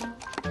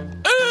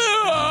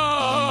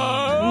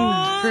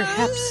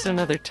 Perhaps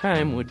another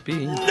time would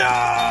be. Wait,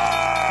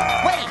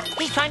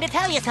 he's trying to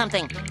tell you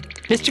something.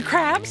 Mr.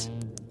 Krabs?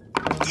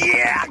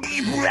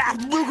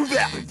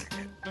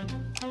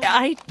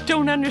 I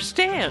don't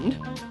understand.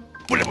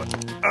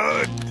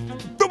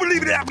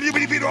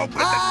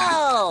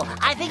 Oh,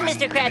 I think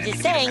Mr. Krabs is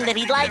saying that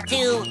he'd like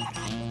to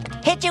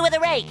hit you with a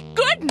rake.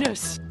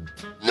 Goodness!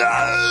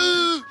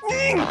 Try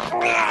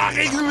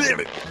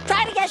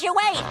to guess your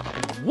weight.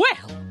 Well,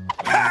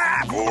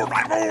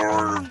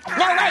 No,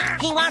 wait,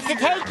 he wants to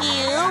take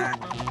you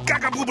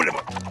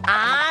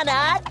on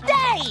a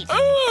date.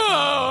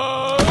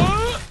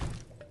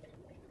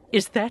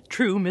 Is that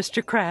true,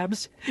 Mr.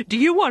 Krabs? Do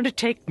you want to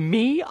take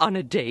me on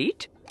a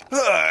date?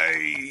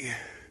 Hi.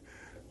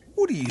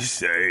 What do you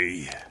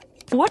say?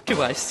 What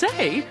do I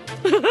say?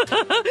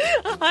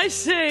 I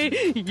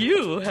say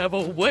you have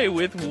a way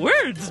with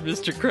words,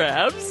 Mr.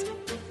 Krabs.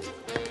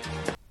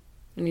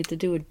 I need to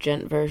do a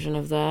gent version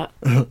of that.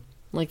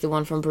 Like the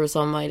one from Bruce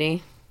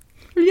Almighty.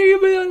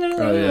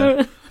 Oh,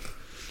 yeah.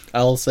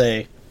 I'll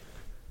say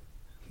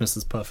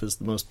Mrs. Puff is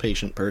the most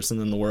patient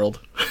person in the world.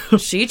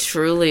 She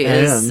truly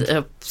is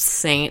a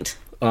saint.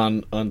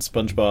 On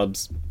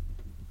SpongeBob's,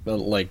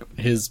 like,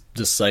 his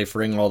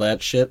deciphering all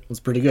that shit was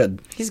pretty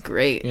good. He's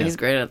great. Yeah. He's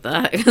great at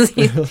that. Because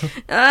he wants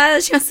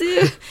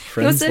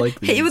to like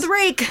hit you with these. a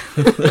rake.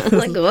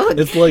 Like, look,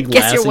 It's like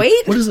guess your Lassie.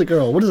 weight? What is it,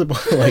 girl? What is it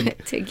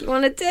like? Take you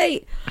on a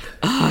date.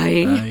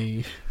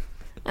 And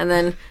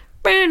then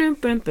that's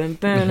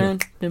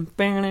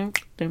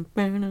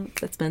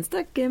been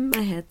stuck in my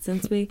head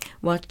since we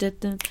watched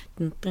it.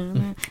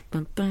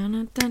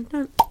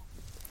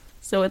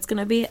 So it's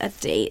gonna be a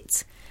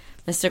date.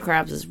 Mr.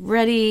 Krabs is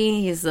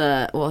ready. He's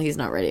he's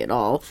not ready at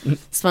all.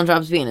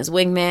 SpongeBob's being his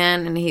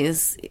wingman, and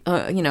he's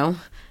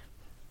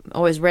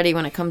always ready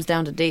when it comes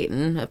down to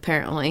dating,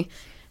 apparently.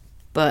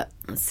 But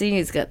let's see,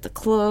 he's got the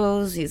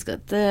clothes, he's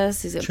got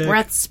this, he's got Check.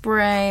 breath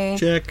spray.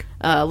 Check.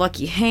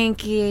 Lucky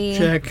Hanky.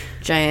 Check.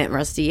 Giant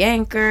rusty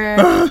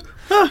anchor.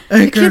 Anchor.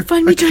 You can't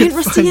find me, giant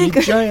rusty anchor.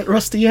 Giant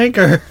rusty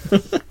anchor.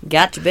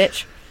 Gotcha,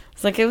 bitch.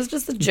 It's like, it was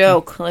just a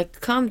joke. Like,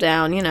 calm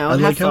down, I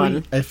have like how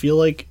fun. I feel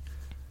like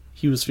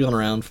he was feeling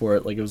around for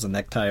it like it was a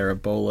necktie or a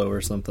bolo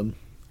or something.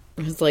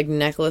 His, like,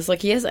 necklace.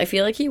 Like, I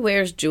feel like he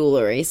wears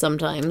jewelry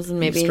sometimes. And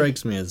maybe He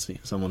strikes me as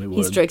someone who would.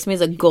 he strikes me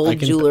as a gold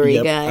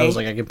jewelry guy. I was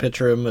like, I can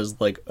picture him as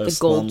like a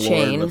gold slumlord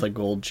chain. with a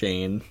gold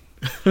chain.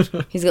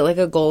 He's got, like,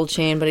 a gold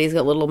chain, but he's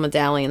got little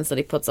medallions that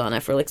he puts on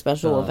it for, like,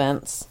 special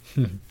events.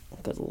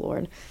 Good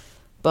lord.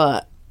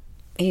 But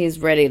he's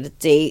ready to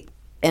date.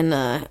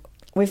 And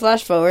we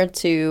flash forward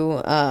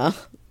to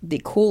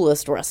the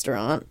coolest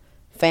restaurant,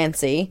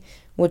 Fancy,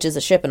 which is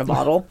a ship in a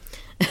bottle.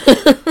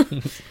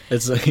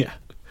 It's yeah.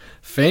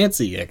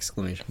 Fancy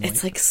exclamation point.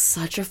 It's like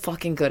such a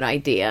fucking good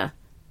idea.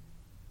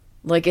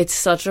 Like, it's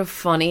such a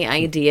funny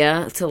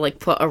idea to, like,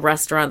 put a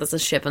restaurant that's a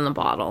ship in the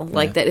bottle.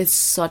 Like, that is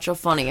such a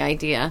funny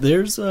idea.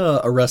 There's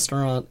a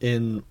restaurant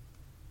in,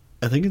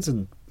 I think it's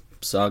in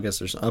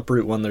Saugus or something, up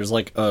Route 1. There's,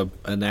 like,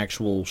 an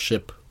actual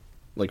ship,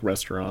 like,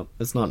 restaurant.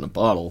 It's not in a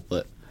bottle,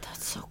 but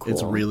That's so cool.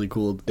 it's really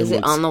cool. Is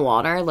it on the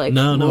water? Like,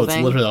 No, moving?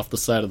 it's literally off the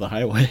side of the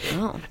highway.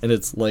 Oh. And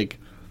it's, like,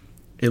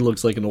 it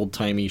looks like an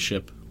old-timey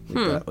ship.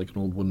 Like that, like an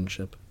old wooden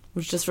ship.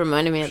 Which just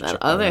reminded me of that Check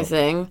that other out.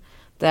 thing.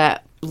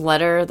 That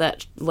letter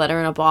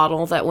in a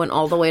bottle that went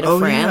all the way to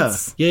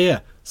France.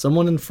 Yeah.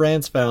 Someone in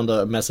France found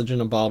a message in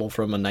a bottle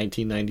from a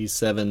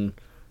 1997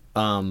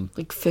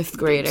 Like, fifth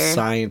grader.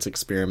 science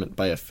experiment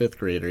by a fifth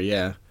grader,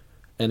 yeah.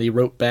 And he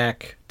wrote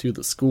back to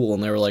the school,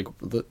 and they were like,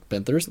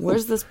 Ben, Where's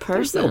this There's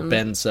person? no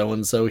Ben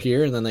so-and-so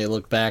here. And then they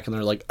look back, and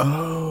they're like,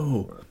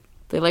 oh.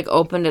 They, like,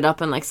 opened it up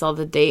and, like, saw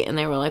the date, and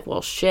they were like,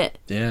 well, shit.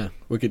 Yeah,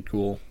 wicked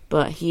cool.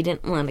 But he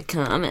didn't want to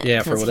comment.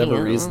 Yeah, for 'cause whatever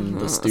he reason,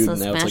 the was student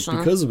so now, it's like, special.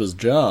 because of his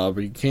job,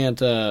 he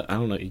can't, I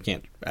don't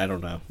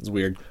know, it's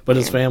weird. But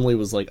his family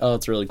was like, oh,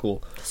 it's really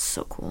cool.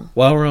 So cool.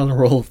 While we're on the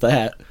roll of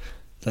that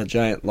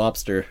giant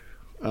lobster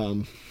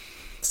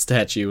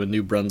statue in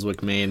New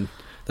Brunswick, Maine,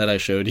 that I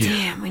showed you.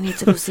 Damn, we need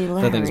to go see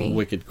Larry. That thing's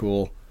wicked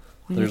cool.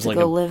 We There's need to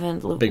like go a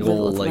live big live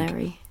old, with like,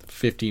 Larry.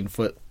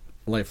 15-foot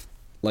like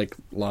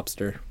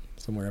lobster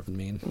somewhere up in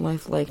Maine.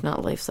 Life, like,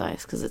 not life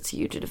size, because it's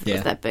huge. If it Yeah.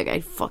 was that big,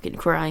 I'd fucking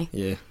cry.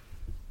 Yeah.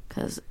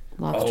 Because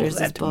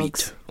lobsters is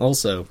bugs.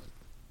 Also,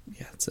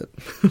 yeah, that's it.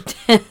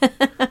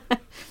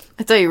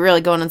 I thought you were really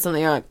going on something.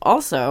 You're like,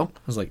 also, I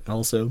was like,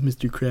 also,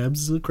 Mr. Krabs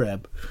is a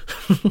crab.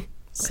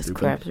 because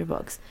crabs are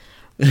bugs.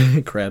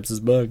 Crabs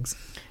is bugs.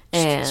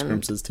 And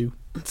Scrimps is too.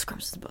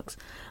 Scrimps is bugs.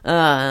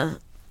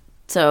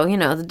 So, you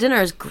know, the dinner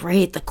is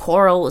great. The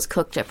coral was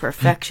cooked to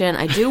perfection.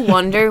 I do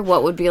wonder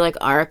what would be, like,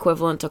 our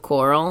equivalent to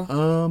coral.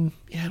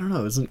 Yeah, I don't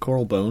know. Isn't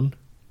coral bone?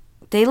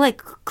 They,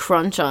 like,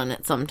 crunch on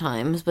it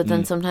sometimes, but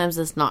then sometimes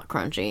it's not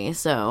crunchy,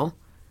 so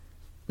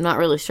I'm not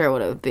really sure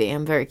what it would be.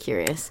 I'm very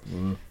curious.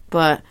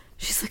 But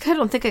she's like, I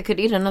don't think I could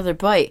eat another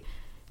bite.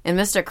 And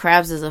Mr.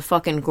 Krabs is a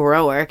fucking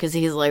grower, because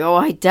he's like, oh,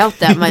 I doubt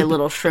that, my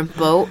little shrimp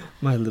boat.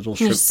 My little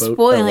You're shrimp boat.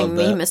 spoiling I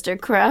me, love that. Mr.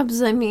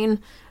 Krabs. I mean,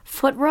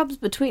 foot rubs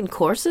between It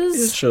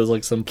courses? shows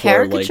like some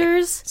poor, like,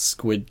 Caricatures?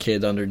 squid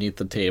kid underneath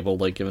the table,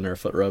 like giving her a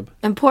foot rub.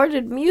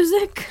 Imported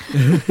music?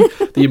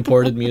 The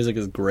imported music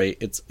is great.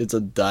 It's a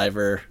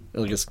diver,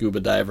 like a scuba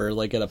diver,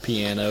 like at a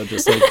piano,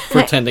 just like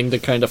pretending to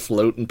kind of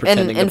float and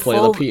pretending to play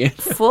full, the piano.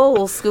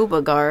 full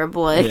scuba garb,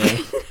 like, Yeah,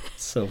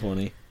 so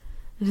funny.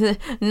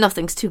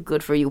 nothing's too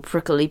good for you,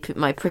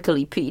 my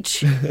prickly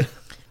peach.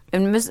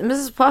 And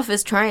Mrs. Puff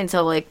is trying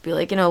to, like, be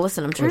like, you know,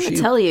 listen, I'm trying to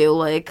tell you,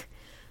 like,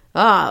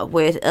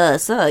 wait,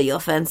 sir,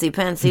 your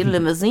fancy-pantsy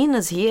limousine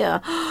is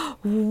here.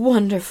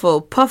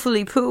 Wonderful,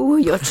 puffily poo,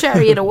 your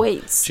chariot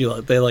awaits.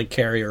 They like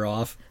carry her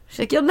off. She's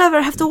like, you'll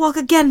never have to walk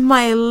again,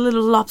 my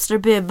little lobster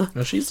bib.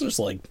 No, she's just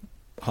like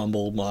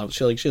humble mom.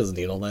 She doesn't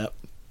need all that.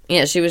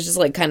 Yeah, she was just,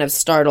 like, kind of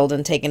startled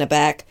and taken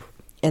aback.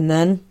 And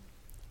then,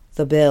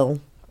 the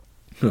bill.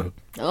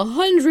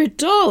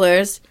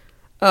 $100?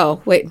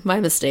 Oh, wait, my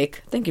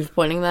mistake. Thank you for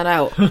pointing that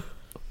out.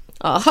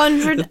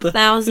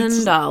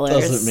 $100,000.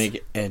 Doesn't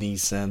make any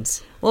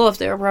sense. Well, if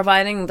they were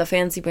providing the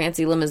fancy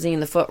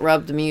limousine, the foot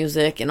rub, the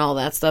music, and all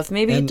that stuff,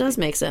 maybe it does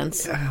make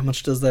sense. How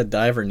much does that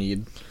diver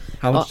need?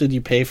 How much did you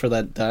pay for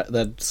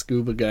that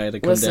scuba guy to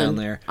come down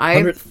there?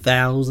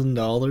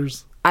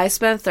 $100,000. I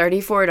spent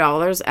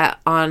 $34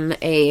 on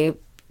a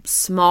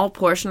small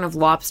portion of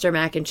lobster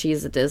mac and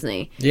cheese at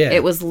Disney. Yeah,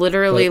 it was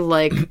literally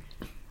like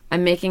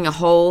I'm making a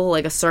hole,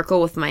 like a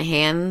circle with my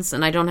hands,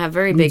 and I don't have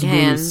very big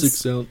hands.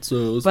 6 ounce,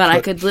 but I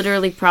could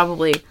literally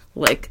probably,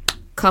 like,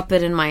 cup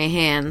it in my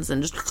hands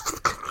and just...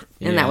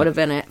 And that would have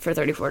been it for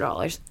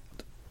 $34.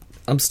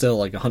 I'm still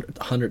like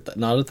 100,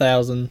 not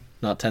 1,000,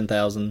 not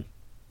 10,000,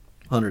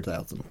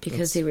 100,000.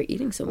 Because they were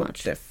eating so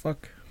much. What the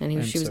fuck? And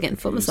she was so getting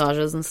foot confused.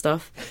 massages and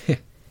stuff.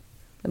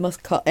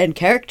 And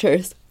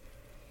characters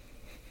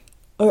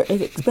are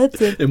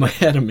inexpensive. In my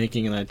head, I'm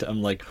making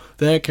I'm like,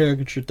 that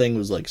caricature thing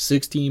was like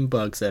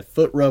 $16. That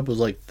foot rub was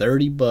like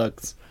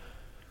 $30.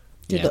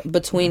 Yeah.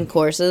 Between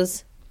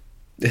courses,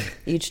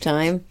 each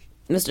time.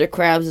 Mr.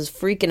 Krabs is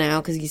freaking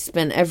out because he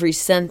spent every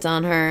cent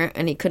on her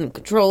and he couldn't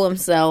control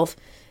himself.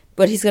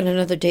 But he's got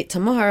another date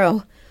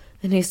tomorrow.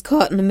 And he's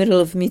caught in the middle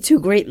of me two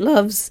great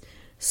loves.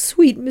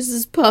 Sweet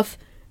Mrs. Puff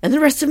and the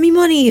rest of me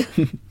money.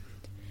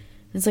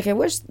 It's like,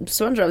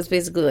 SpongeBob's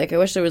basically like, I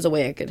wish there was a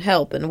way I could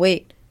help. And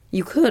wait,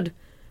 You could.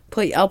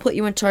 I'll put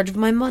you in charge of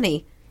my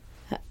money.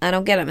 I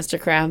don't get it, Mr.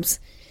 Krabs.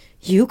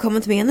 You come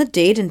with me on the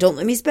date and don't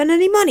let me spend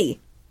any money.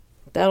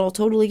 That'll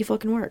totally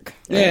fucking work.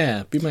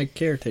 Yeah, be my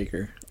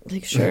caretaker.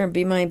 Like, sure,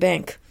 be my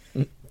bank.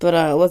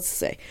 But, let's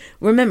say,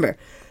 remember,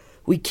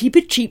 we keep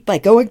it cheap by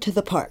going to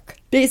the park.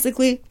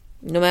 Basically,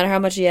 no matter how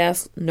much he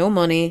asks, no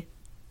money.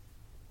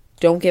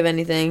 Don't give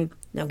anything.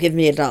 Now give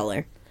me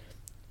 $1.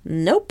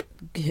 Nope.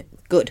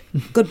 Good.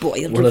 Good boy,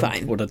 you'll do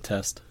fine. What a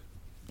test.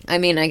 I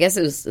mean, I guess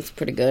it's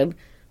pretty good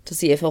to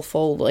see if he'll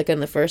fold like in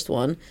the first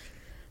one.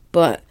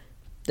 But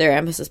they're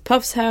at Mrs.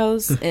 Puff's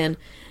house, and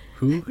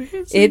Who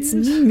is it's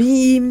it?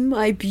 me,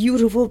 my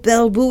beautiful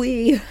Belle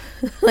Booey.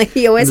 Like,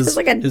 he always has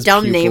like a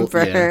dumb name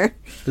for her.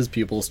 His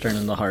pupils turn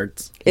into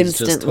hearts. He's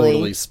just Instantly.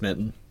 totally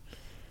smitten.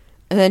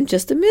 And then,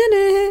 just a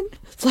minute.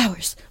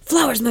 Flowers.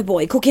 Flowers, my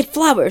boy. Go get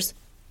flowers.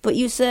 But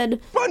you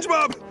said...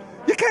 SpongeBob!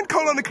 You can't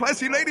call on a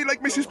classy lady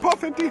like Mrs.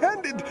 Puff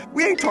empty-handed.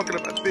 We ain't talking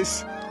about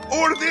this.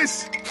 Or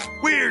this.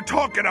 We're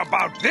talking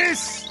about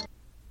this.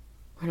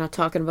 We're not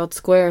talking about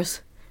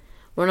squares.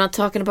 We're not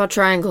talking about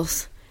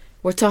triangles.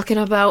 We're talking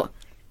about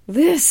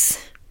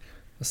this.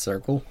 A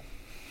circle?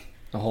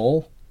 A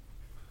hole?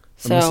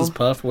 So, Mrs.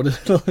 Puff? What is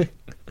it like?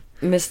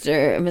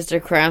 Mr.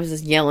 Krabs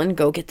is yelling,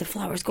 go get the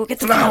flowers, go get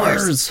the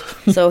flowers.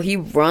 Flowers! So he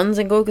runs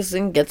and goes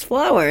and gets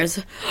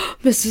flowers.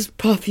 Mrs.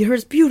 Puff, you're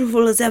as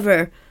beautiful as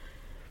ever.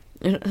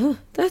 And,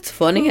 that's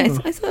funny. I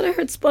thought I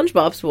heard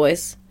SpongeBob's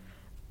voice.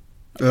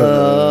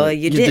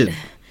 You did.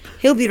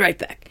 He'll be right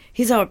back.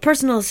 He's our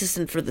personal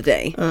assistant for the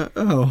day.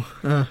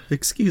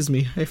 Excuse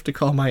me. I have to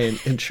call my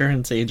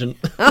insurance agent.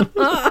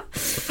 Oh,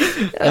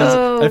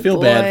 I feel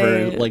bad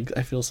boy. for, like,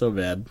 I feel so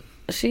bad.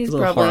 She's It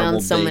was a probably on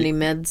horrible so date. many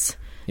meds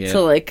Yeah.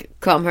 to, like,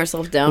 calm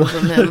herself down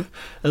from him.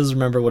 I just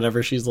remember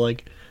whenever she's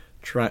like,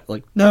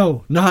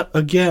 no, not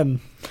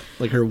again.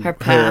 Like her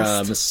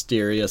past.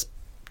 mysterious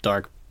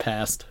dark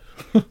past.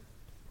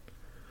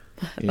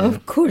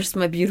 Of course,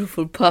 my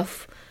beautiful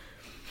Puff.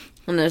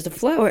 And there's the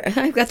flower.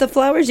 I've got the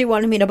flowers you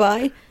wanted me to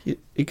buy.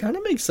 It kind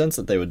of makes sense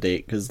that they would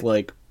date, because,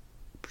 like,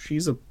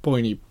 she's a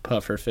pointy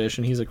puffer fish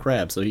and he's a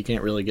crab, so he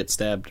can't really get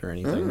stabbed or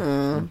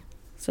anything.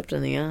 Except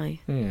in the eye.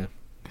 Yeah.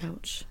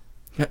 Ouch.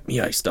 Me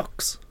eye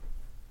stalks.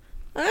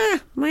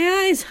 Ah, my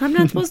eyes. I'm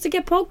not supposed to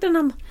get poked in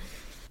them.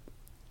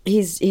 He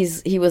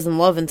was in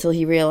love until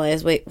he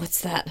realized, wait,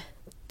 what's that?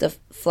 The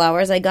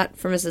flowers I got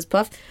for Mrs.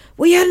 Puff?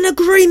 We had an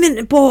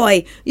agreement,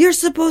 boy. You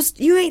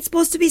ain't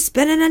supposed to be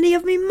spending any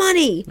of me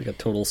money. Like a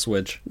total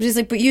switch. But he's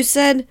like, but you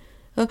said,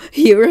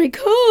 here I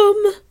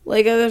come.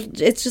 Like,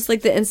 it's just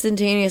like the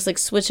instantaneous like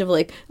switch of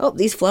like, oh,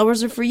 these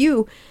flowers are for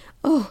you.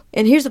 Oh,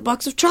 and here's a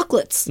box of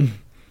chocolates. And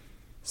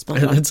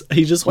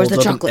he just Where's holds the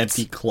up chocolates?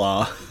 an empty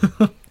claw.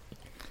 And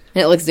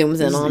it like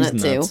zooms in on He's it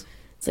too. nuts.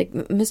 It's like,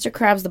 Mr.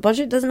 Krabs, the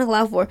budget doesn't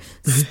allow for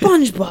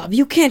SpongeBob.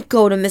 You can't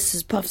go to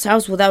Mrs. Puff's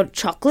house without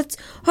chocolates.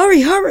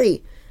 Hurry,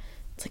 hurry!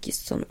 It's like, you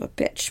son of a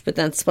bitch. But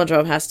then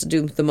SpongeBob has to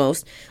do the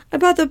most. I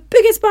bought the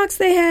biggest box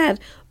they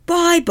had.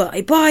 Buy,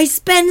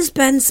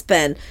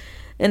 spend.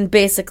 And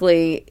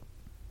basically,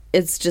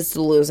 it's just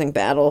a losing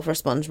battle for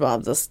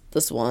SpongeBob.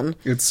 This one.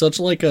 It's such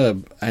like a,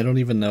 I don't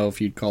even know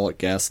if you'd call it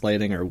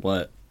gaslighting or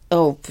what.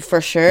 Oh,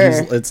 for sure.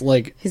 It's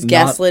like He's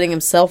gaslighting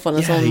himself on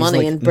his own he's, money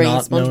like, and bringing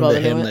not known SpongeBob to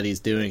into him it. that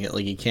he's doing it.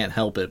 Like, he can't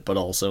help it, but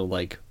also,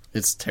 like,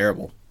 it's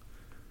terrible.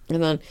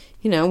 And then,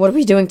 what are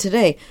we doing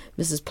today?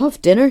 Mrs.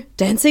 Puff, dinner?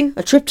 Dancing?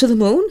 A trip to the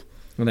moon?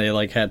 And they,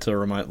 like, had to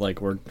remind,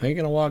 like, we're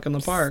taking a walk in the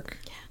park.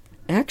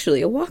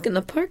 Actually, a walk in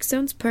the park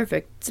sounds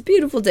perfect. It's a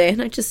beautiful day,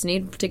 and I just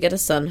need to get a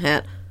sun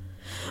hat.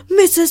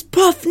 Mrs.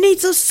 Puff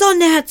needs a sun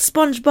hat,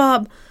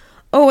 SpongeBob!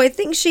 Oh, I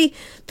think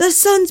the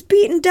sun's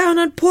beating down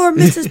on poor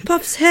Mrs.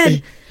 Puff's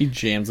head. He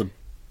jams a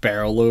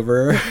barrel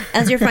over her.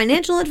 As your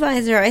financial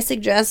advisor, I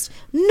suggest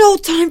no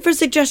time for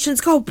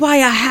suggestions. Go buy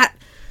a hat.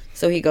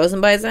 So he goes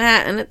and buys a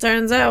hat, and it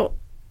turns out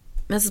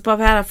Mrs. Puff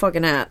had a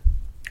fucking hat.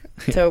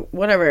 So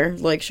whatever,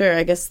 like, sure,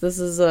 I guess this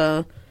is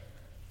the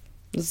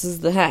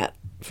hat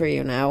for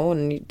you now,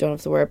 and you don't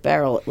have to wear a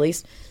barrel at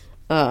least.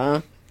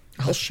 I'll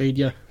shade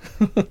you.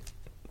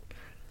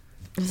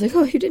 I was like,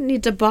 oh, you didn't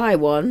need to buy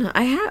one.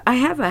 I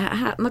have a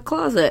hat in the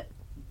closet.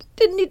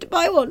 Didn't need to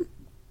buy one.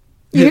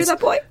 You hear that,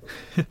 boy?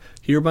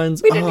 He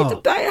reminds. We didn't need to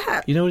buy a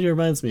hat. You know what he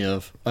reminds me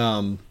of?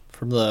 From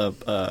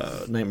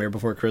the Nightmare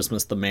Before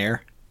Christmas, the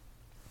mayor.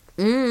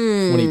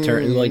 When he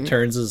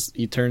turns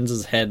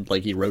his head,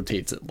 like he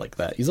rotates it like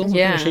that. He's also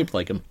kind of shaped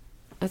like him.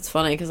 That's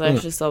funny because I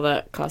actually saw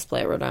that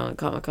cosplay at Rhode Island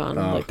Comic Con,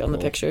 on the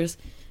pictures.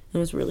 It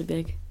was really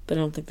big, but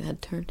I don't think the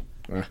head turned.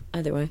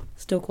 Either way,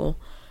 still cool.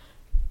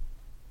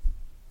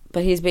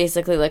 But he's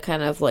basically like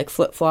kind of like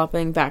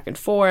flip-flopping back and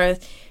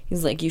forth.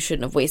 He's like, you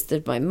shouldn't have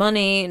wasted my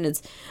money.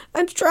 And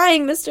I'm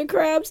trying, Mr.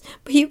 Krabs,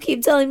 but you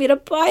keep telling me to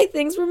buy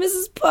things for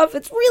Mrs. Puff.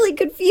 It's really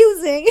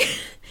confusing.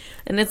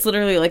 And it's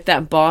literally like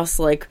that boss,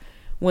 like,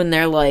 when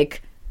they're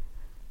like,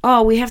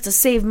 oh, we have to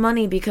save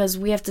money because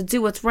we have to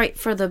do what's right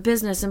for the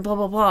business and blah,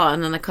 blah, blah.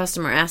 And then the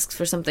customer asks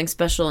for something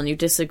special and you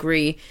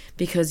disagree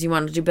because you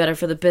want to do better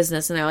for the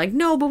business. And they're like,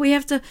 no, but we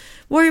have to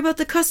worry about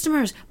the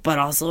customers, but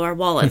also our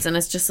wallets. And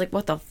it's just like,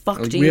 what the fuck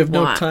do you want? We have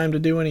no time to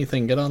do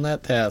anything. Get on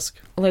that task.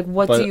 Like,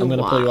 what do you want? I'm going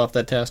to pull you off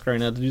that task right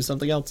now to do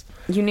something else.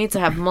 You need to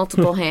have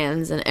multiple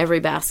hands in every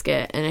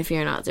basket. And if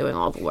you're not doing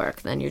all the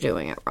work, then you're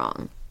doing it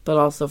wrong. But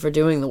also for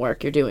doing the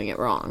work, you're doing it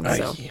wrong.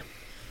 So,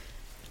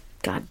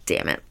 God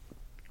damn it.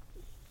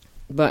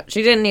 But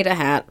she didn't need a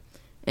hat,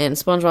 and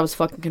SpongeBob's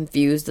fucking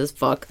confused as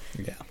fuck.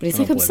 Yeah, but he's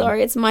like, I'm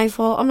sorry, it's my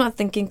fault. I'm not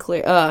thinking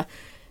clear.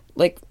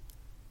 Like,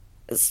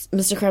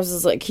 Mr. Krabs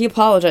is like, he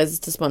apologizes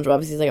to SpongeBob.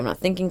 He's like, I'm not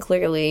thinking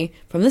clearly.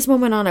 From this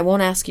moment on, I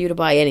won't ask you to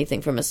buy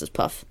anything from Mrs.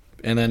 Puff.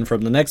 And then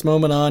from the next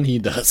moment on, he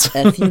does.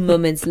 A few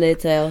moments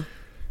later,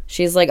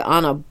 she's like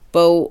on a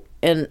boat,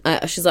 and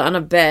she's on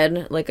a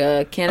bed, like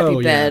a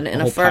canopy bed,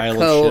 and a fur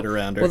coat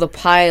with a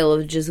pile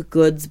of just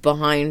goods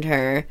behind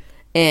her.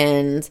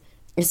 And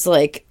it's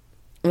like,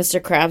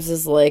 Mr. Krabs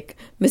is like,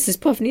 Mrs.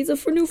 Puff needs a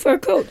new fur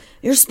coat.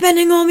 You're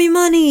spending all me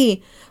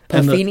money.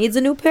 Puffy needs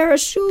a new pair of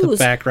shoes. The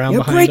background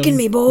You're behind breaking him,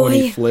 me, boy. when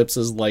he flips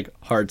is like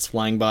hearts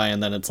flying by,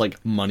 and then it's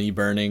like money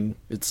burning.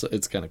 It's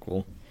kind of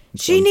cool.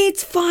 She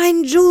needs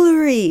fine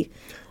jewelry.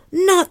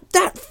 Not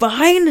that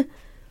fine.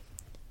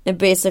 And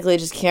basically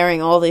just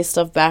carrying all these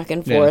stuff back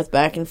and forth.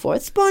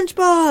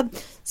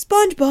 SpongeBob!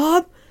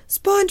 SpongeBob!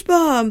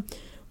 SpongeBob!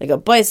 Like a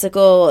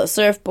bicycle, a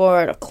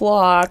surfboard, a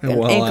clock,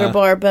 an anchor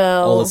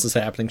barbell. All this is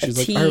happening. She's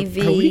like,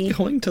 TV. Are we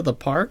going to the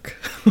park?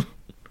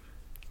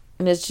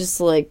 And it's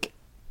just like,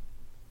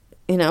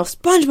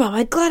 SpongeBob,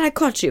 I'm glad I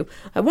caught you.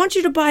 I want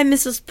you to buy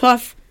Mrs.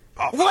 Puff.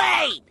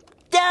 Wait!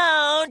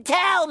 Don't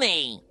tell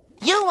me!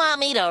 You want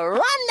me to run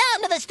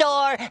down to the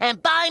store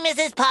and buy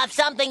Mrs. Puff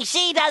something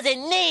she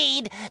doesn't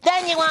need,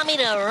 then you want me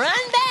to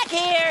run back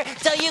here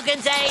so you can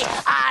say,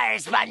 "Arr,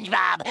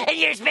 SpongeBob, and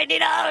you're spending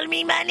all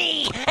me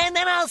money." And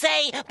then I'll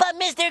say, "But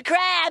Mr.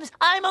 Krabs,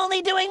 I'm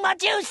only doing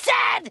what you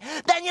said."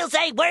 Then you'll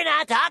say, "We're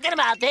not talking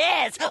about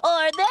this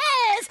or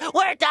this,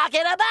 we're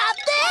talking about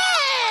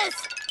this."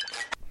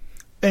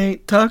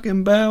 Ain't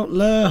talking about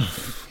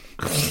love.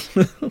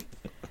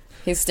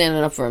 He's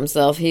standing up for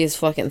himself. He's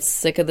fucking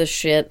sick of this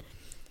shit.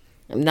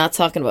 I'm not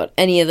talking about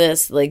any of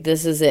this. Like,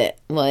 this is it.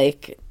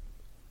 Like,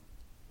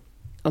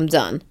 I'm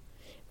done.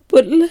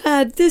 But,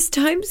 lad, this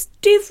time's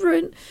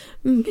different.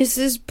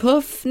 Mrs.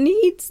 Puff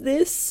needs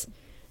this.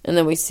 And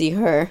then we see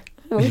her.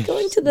 Are we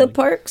going to the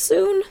park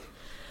soon?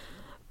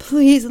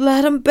 Please,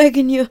 lad, I'm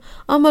begging you.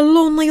 I'm a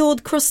lonely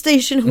old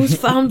crustacean who's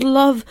found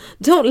love.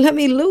 Don't let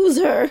me lose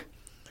her.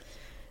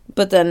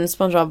 But then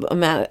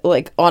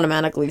SpongeBob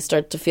automatically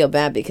starts to feel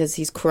bad because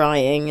he's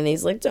crying, and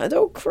he's like,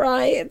 "Don't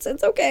cry, it's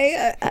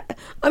okay.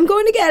 I'm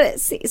going to get it.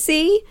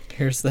 See?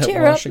 Here's that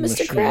cheer washing up, Mr.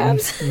 machine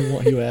Krabs.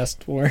 What you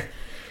asked for.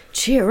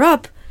 Cheer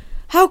up.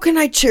 How can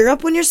I cheer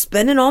up when you're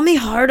spending all me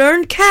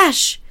hard-earned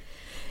cash?"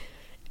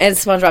 And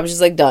SpongeBob's just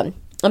like, "Done.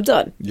 I'm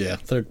done. Yeah,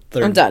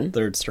 I'm done.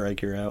 Third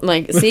strike, you're out.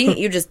 Like, see,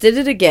 you just did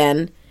it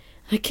again.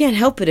 I can't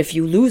help it if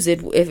you lose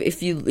it,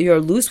 if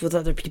you're loose with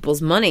other people's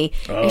money."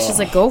 It's just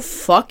like, go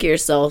fuck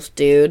yourself,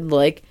 dude.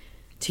 Like,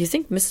 do you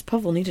think Mrs.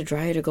 Puff will need a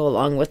dryer to go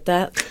along with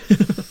that?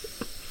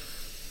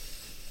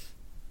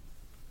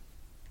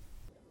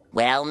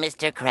 Well,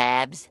 Mr.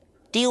 Krabs,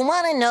 do you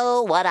want to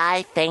know what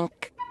I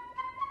think?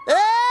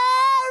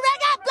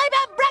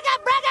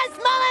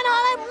 Smallin'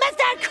 Holland,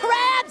 Mr.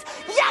 Krabs,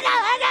 Yugga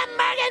Hugga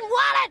Mergen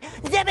Wallet,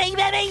 Zippy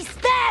Bibby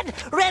Sped,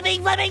 Ribby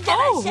Flibby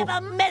Jibba Shibba,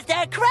 Mr.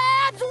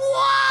 Krabs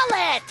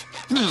Wallet!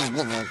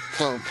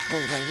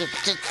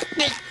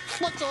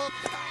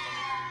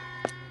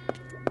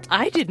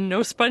 I didn't know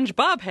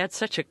SpongeBob had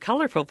such a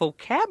colorful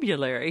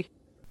vocabulary.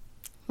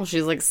 Well,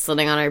 she's like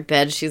sitting on her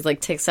bed. She's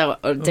like takes out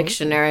a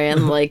dictionary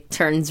and like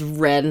turns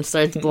red and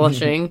starts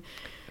blushing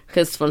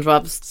because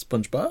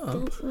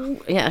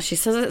SpongeBob. Yeah, she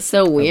says it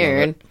so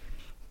weird.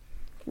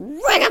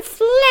 Rig a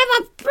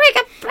flavor, break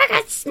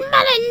a smelling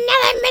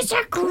nelly,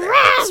 Mr.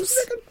 Krabs.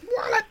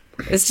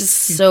 It's just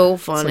so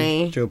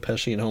funny. It's like Joe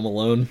Pesci in Home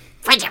Alone.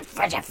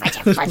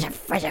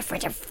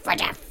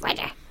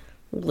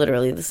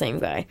 Literally the same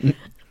guy.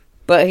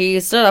 But he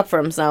stood up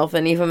for himself,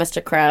 and even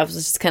Mr. Krabs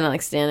was just kind of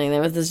like standing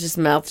there with his just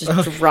mouth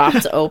just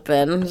dropped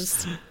open,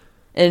 just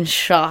in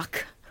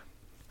shock.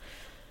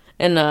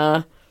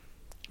 And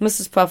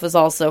Mrs. Puff is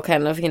also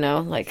kind of,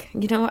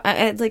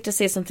 I'd like to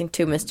say something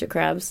to Mr.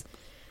 Krabs.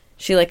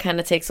 She like kind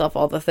of takes off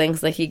all the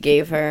things that he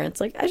gave her. It's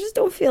like, I just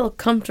don't feel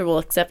comfortable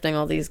accepting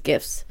all these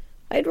gifts.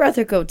 I'd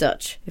rather go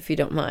Dutch, if you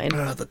don't mind.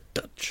 The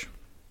Dutch.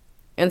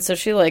 And so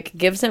she like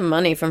gives him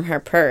money from her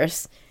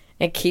purse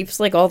and keeps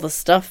like all the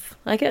stuff,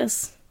 I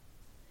guess.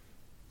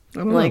 I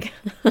don't know.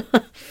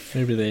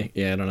 Maybe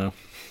I don't know.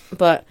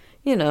 But,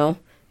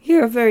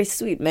 you're a very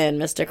sweet man,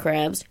 Mr.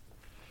 Krabs.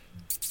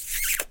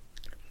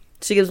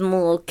 She gives him a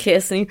little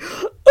kiss, and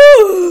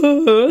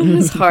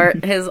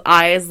his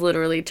eyes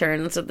literally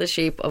turn into the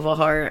shape of a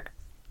heart,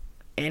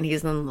 and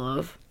he's in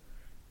love.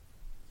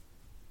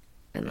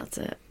 And that's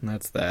it.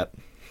 That's that.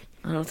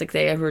 I don't think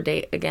they ever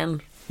date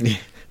again,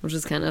 which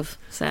is kind of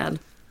sad.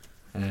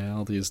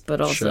 All these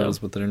But also-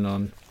 shows with their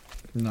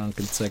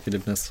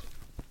non-consecutiveness.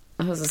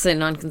 I was going to say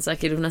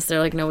non-consecutiveness. They're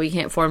like, no, we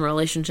can't form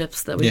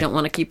relationships that we don't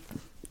want to keep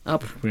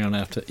up. We don't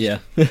have to, yeah.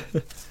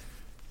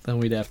 Then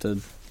we'd have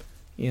to,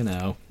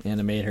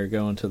 animate her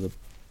going to the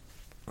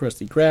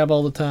Krusty Krab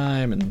all the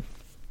time and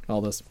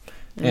all this.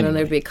 And then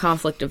there'd be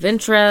conflict of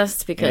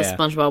interest because Yeah.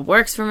 SpongeBob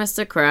works for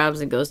Mr.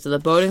 Krabs and goes to the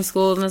boating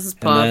school with Mrs.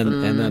 Puff.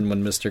 And then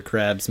when Mr.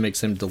 Krabs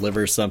makes him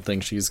deliver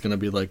something, she's going to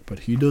be like, but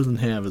he doesn't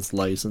have his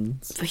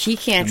license. But he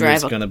can't And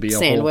drive there's going to be a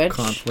sandwich.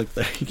 whole conflict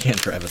there. He can't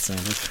drive a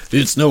sandwich.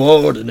 It's no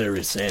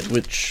ordinary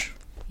sandwich.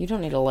 You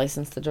don't need a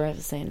license to drive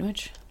a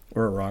sandwich.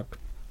 Or a rock.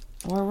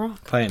 Or a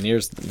rock.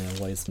 Pioneers didn't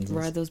have licenses.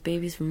 Ride those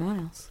babies for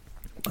miles.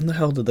 When the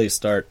hell did they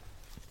start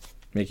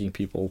making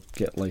people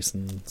get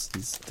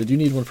licenses? Did you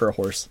need one for a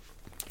horse?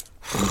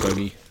 And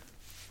buggy?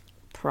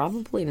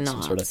 Probably not.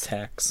 Some sort of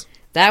tax?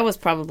 That was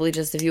probably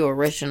just if you were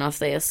rich enough,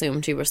 they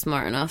assumed you were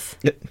smart enough.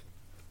 Yep.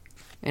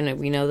 And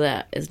we know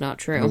that is not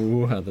true.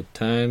 Ooh, how the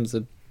times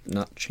have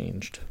not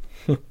changed.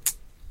 For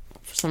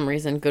some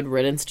reason, good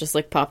riddance just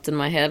like popped in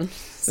my head.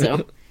 So,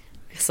 I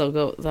guess I'll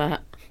go with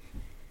that.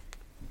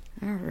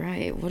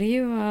 Alright, what are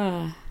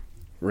you,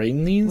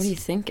 Rating these? what are you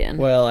thinking?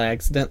 Well, I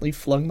accidentally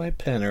flung my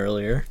pen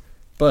earlier,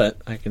 but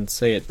I can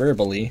say it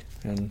verbally.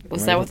 And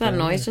Was write that it what that down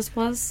noise there. just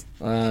was?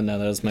 No, that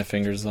was my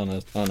fingers on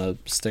a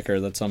sticker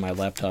that's on my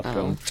laptop Oh.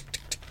 going.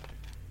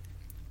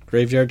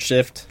 Graveyard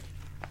Shift.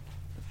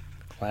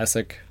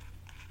 Classic.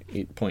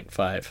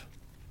 8.5.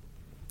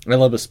 I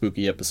love a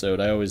spooky episode.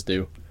 I always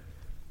do.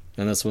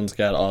 And this one's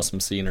got awesome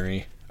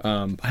scenery.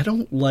 I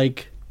don't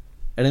like...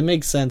 And it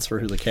makes sense for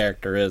who the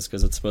character is,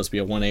 because it's supposed to be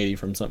a 180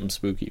 from something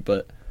spooky,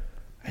 but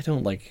I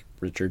don't like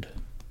Richard.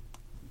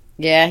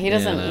 Yeah, he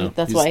doesn't. You know,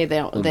 that's he's why a they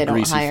don't hire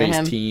greasy-faced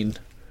him. teen.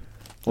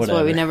 That's Whatever.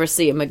 why we never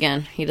see him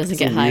again. He doesn't It's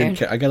get a weird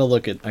hired. I gotta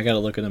look at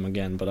him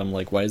again, but I'm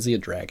like, why is he a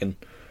dragon?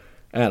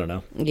 I don't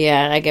know.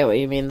 Yeah, I get what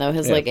you mean though.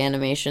 His Yeah. like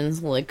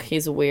animations, like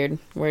he's a weird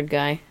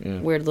guy, Yeah.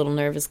 weird little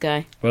nervous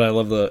guy. But I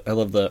love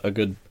a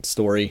good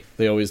story.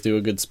 They always do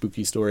a good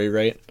spooky story,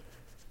 right?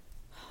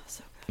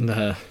 So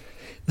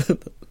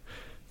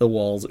The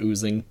walls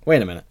oozing.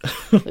 Wait a minute.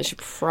 They should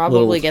probably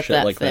Little get shit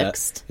that like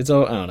fixed. That. It's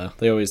all, I don't know.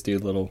 They always do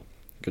little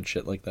good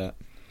shit like that.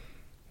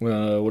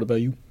 What about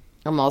you?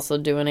 I'm also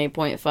doing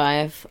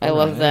 8.5. I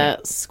love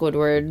that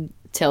Squidward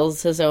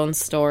tells his own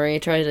story,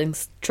 trying to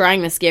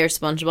scare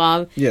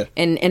SpongeBob. Yeah.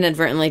 And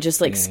inadvertently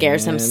just like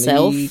scares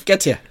himself He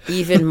gets ya.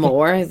 even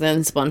more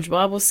than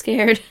SpongeBob was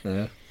scared.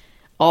 Yeah.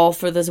 All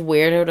for this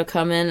weirdo to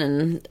come in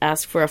and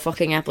ask for a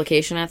fucking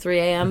application at 3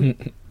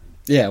 a.m.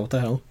 Yeah, what the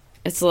hell?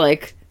 It's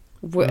like,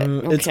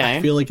 I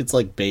feel like it's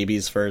like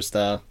baby's first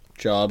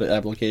job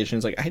application.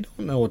 It's like, I don't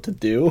know what to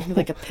do.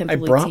 Like a I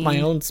pimply brought teen.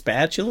 my own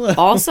spatula.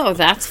 Also,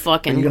 that's Are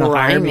fucking you gonna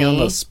hire me on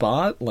grimy. the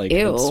spot? Like,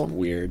 Ew. it's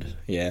weird.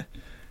 Yeah.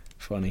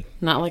 Funny.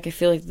 Not like I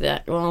feel like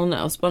that. Well,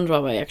 no,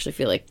 SpongeBob I actually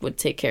feel like would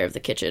take care of the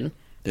kitchen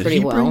Did pretty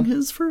he well. bring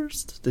his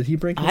first? Did he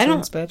bring his I own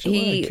don't. spatula? I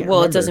He can't well,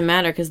 it remember. doesn't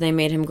matter because they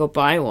made him go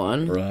buy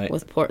one Right.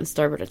 with port and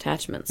starboard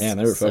attachments. Man,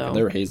 they were so fucking.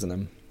 They were hazing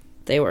him.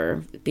 they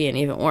were being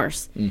even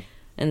worse.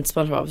 And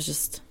SpongeBob was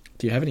just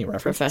Do you have any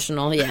reference?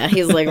 professional. Yeah,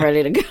 he's like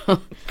ready to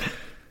go.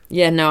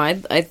 Yeah, no, I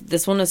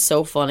this one is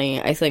so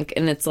funny. I think,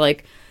 and it's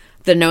like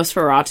the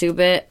Nosferatu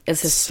bit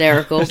is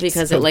hysterical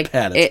because so it like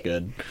bad, it's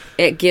good.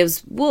 It gives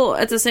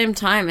at the same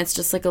time it's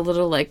just like a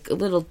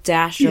little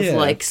dash of Yeah.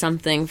 like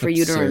something for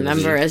you to Absurdity.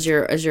 remember as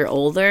you're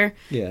older.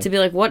 Yeah. To be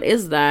like, what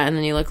is that? And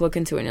then you like look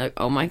into it and you're like,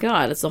 oh my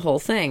god, it's the whole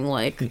thing.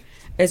 Like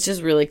it's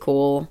just really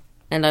cool.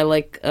 And I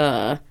like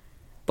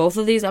both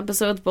of these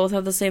episodes both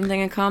have the same thing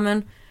in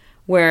common.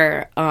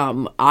 Where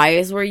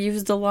eyes were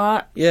used a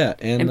lot Yeah,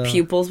 and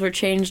pupils were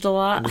changed a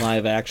lot.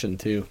 live action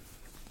too.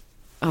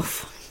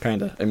 Oh,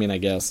 Kinda. I mean, I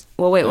guess.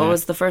 well, wait, what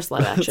was the first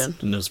live action?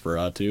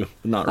 Nosferatu.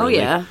 Not Oh, really.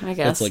 yeah, I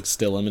guess. It's like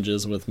still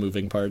images with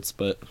moving parts,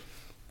 but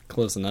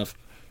close enough.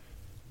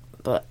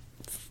 But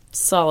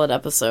solid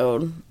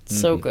episode,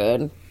 so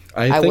good.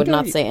 I think would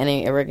not say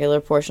any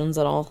irregular portions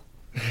at all.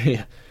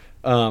 Yeah.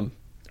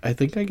 I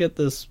think I get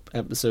this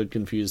episode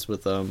confused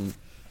with Jürgen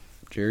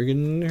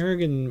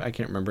Hergen. I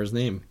can't remember his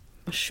name.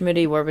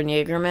 Schmitty Werben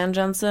Jaegerman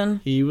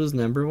Jensen. He was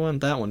number one.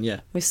 That one,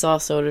 yeah. We saw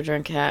Soda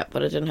Drink Hat,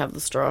 but it didn't have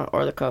the straw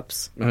or the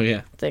cups. Oh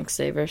yeah. Thanks,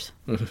 Savers.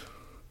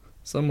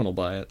 Someone will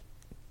buy it.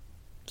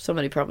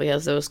 Somebody probably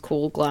has those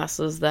cool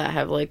glasses that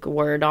have like a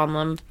word on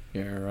them.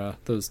 Yeah,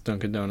 those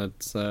Dunkin'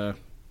 Donuts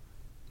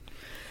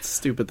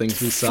stupid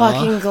things we saw.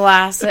 Fucking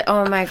glasses.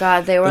 Oh my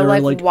god, they were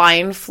like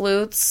wine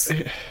flutes,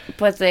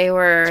 but they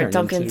were Turned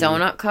Dunkin' into-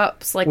 Donut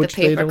cups, like the Which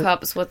they paper don't-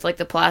 cups with like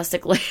the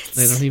plastic lids.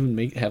 They don't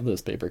even have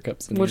those paper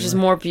cups anymore. Which is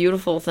more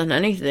beautiful than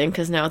anything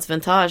because now it's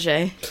vintage,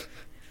 eh?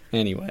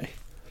 Anyway,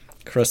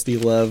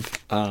 Krusty Love.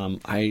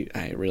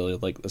 I really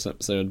like this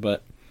episode,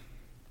 but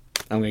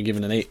I'm gonna give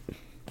it an 8.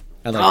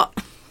 I like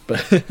it.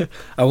 But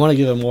I want to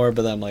give it more,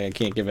 but I'm like, I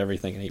can't give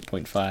everything an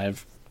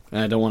 8.5,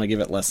 and I don't want to give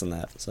it less than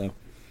that. So,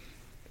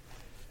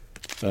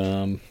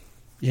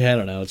 yeah, I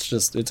don't know.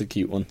 It's a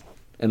cute one,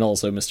 and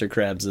also Mr.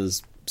 Krabs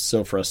is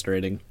so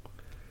frustrating,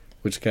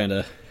 which kind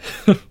of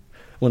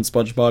when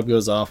SpongeBob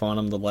goes off on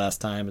him the last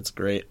time, it's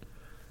great.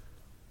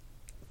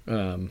 I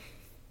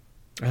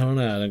don't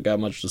know. I don't got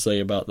much to say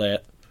about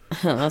that.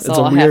 That's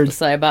all I have to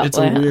say about it's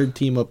that. It's a weird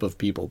team up of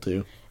people,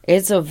 too.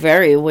 It's a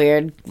very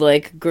weird,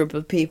 like, group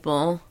of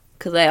people.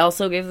 Because I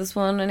also gave this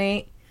one an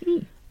 8.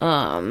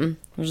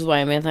 Which is why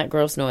I made that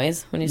gross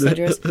noise when you said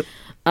yours.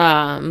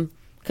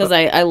 Because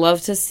I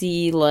love to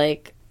see,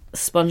 like,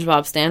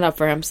 SpongeBob stand up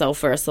for himself,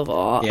 first of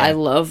all. Yeah. I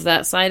love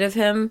that side of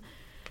him.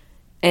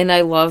 And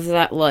I love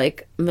that,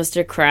 like,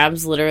 Mr.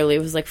 Krabs literally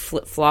was, like,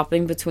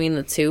 flip-flopping between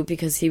the two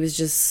because he was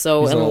just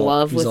so in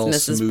love with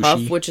Mrs. smooshy.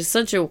 Puff, which is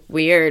such a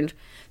weird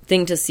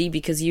thing to see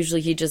because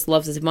usually he just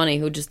loves his money,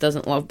 who just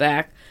doesn't love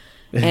back.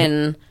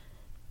 And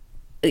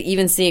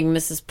even seeing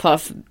Mrs.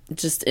 Puff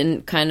just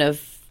in kind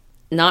of,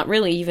 not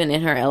really even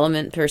in her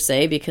element per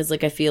se, because,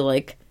 like, I feel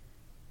like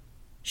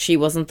she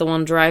wasn't the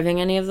one driving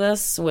any of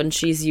this when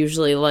she's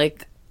usually,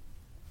 like,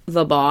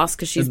 the boss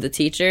because she's the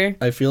teacher.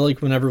 I feel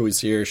like whenever we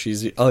see her,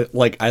 she's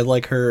like, I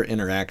like her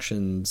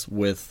interactions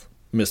with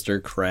Mr.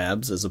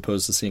 Krabs as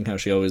opposed to seeing how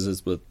she always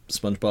is with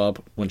SpongeBob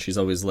when she's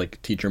always like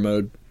teacher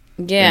mode.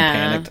 Yeah,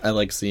 and panicked. I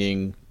like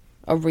seeing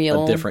a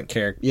different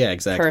character. Yeah,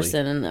 exactly.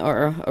 Person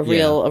or a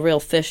real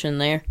fish in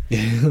there.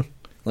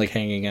 Like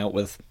hanging out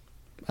with,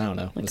 I don't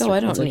know. Like, I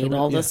don't need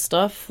all this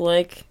stuff.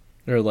 Like,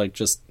 or like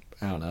just,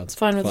 I don't know. It's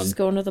fine with just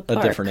going to the park.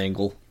 A different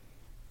angle.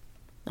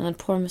 And then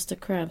poor Mr.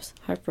 Krabs,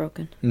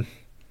 heartbroken.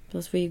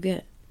 That's what you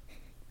get.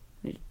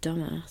 You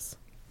dumbass.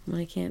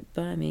 Money can't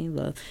buy me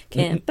love.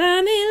 Can't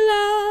buy me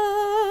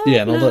love.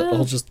 Yeah, and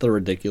all just the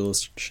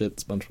ridiculous shit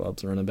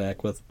SpongeBob's running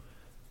back with.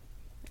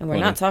 And we're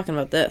not talking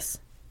about this.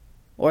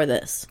 Or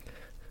this.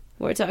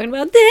 We're talking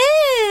about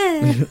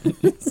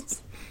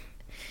this.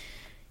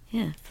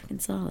 Yeah, fucking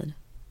solid.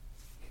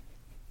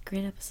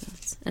 Great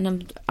episodes.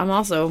 And I'm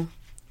also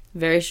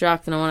very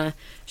shocked, and I want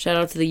to shout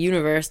out to the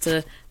universe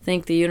to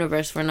thank the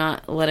universe for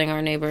not letting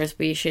our neighbors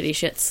be shitty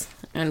shits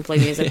and play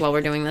music while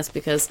we're doing this,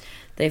 because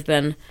they've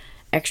been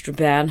extra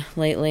bad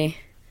lately,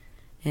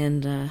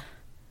 and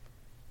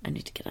I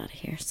need to get out of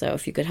here. So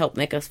if you could help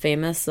make us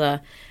famous,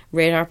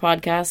 rate our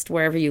podcast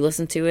wherever you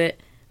listen to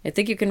it. I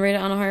think you can rate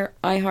it on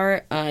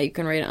iHeart. You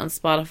can rate it on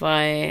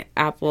Spotify,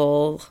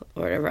 Apple,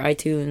 or whatever,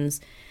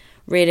 iTunes.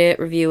 Rate it,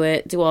 review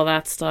it, do all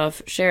that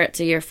stuff. Share it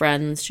to your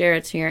friends. Share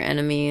it to your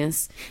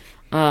enemies.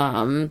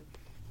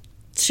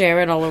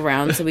 Share it all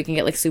around so we can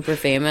get, like, super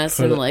famous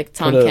and, like,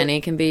 Tom Kenny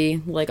can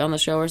be, like, on the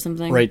show or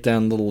something. Write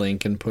down the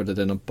link and put it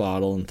in a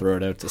bottle and throw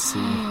it out to sea.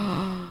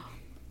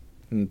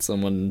 And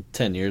someone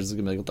 10 years is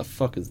going to be like, what the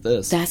fuck is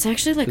this? That's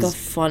actually, like, a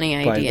funny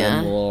idea. By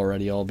then we'll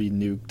already all be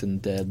nuked and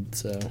dead,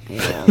 so... Yeah,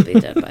 we'll all be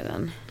dead by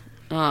then.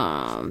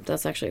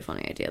 That's actually a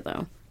funny idea,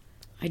 though.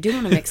 I do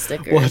want to make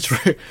stickers.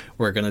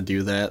 We're going to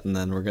do that, and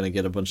then we're going to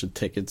get a bunch of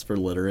tickets for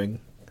littering.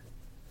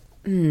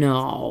 No.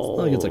 It's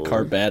not like it's a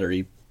car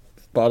battery.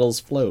 Bottles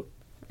float.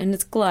 And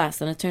it's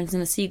glass, and it turns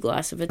into sea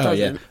glass if it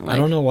doesn't. Yeah. Like... I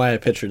don't know why I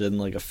pictured it in,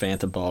 like, a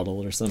Fanta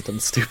bottle or something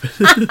stupid.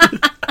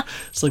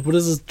 It's like, what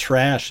is this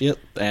trash? Yep,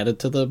 add it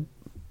to the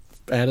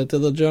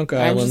junk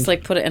island. I just,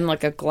 like, put it in,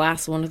 like, a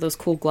glass, one of those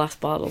cool glass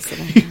bottles that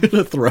I You're have.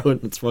 gonna throw it,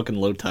 and it's fucking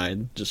low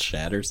tide. Just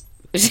shatters.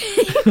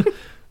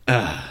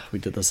 We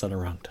did this at a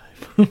wrong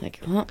time. Like,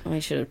 well, we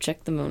should have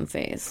checked the moon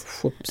phase.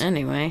 Whoops.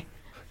 Anyway.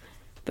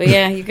 But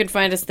yeah, you can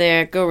find us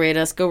there. Go rate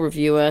us. Go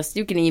review us.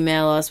 You can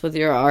email us with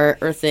your art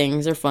or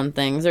things or fun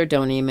things, or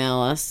don't email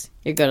us.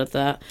 You're good at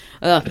that.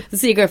 The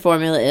secret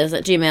formula is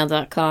at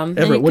gmail.com.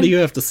 Everett, what do you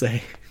have to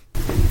say?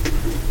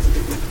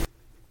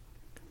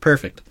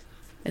 Perfect.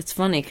 It's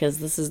funny because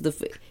this is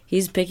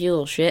he's a picky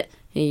little shit.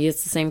 He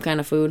gets the same kind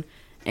of food,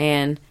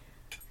 and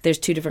there's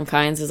two different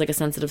kinds. There's like a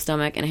sensitive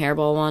stomach and a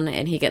hairball one,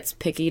 and he gets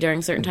picky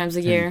during certain times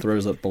of year. He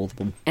throws up both of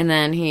them. And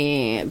then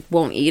he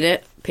won't eat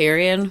it,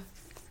 period.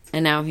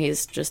 And now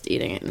he's just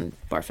eating it and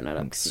barfing it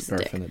up.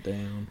 Barfing it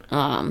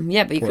down.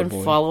 Yeah, but you can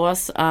follow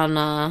us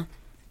on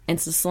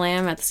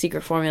Instaslam at the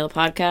Secret Formula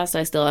Podcast.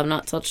 I still have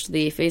not touched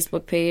the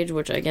Facebook page,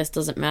 which I guess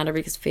doesn't matter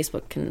because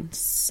Facebook can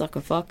suck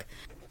a fuck.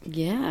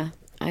 Yeah,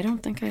 I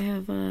don't think I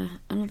have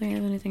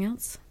anything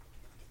else.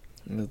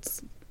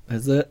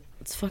 Is it?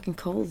 It's fucking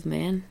cold,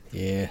 man.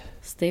 Yeah.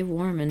 Stay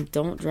warm and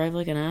don't drive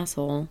like an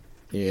asshole.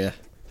 Yeah.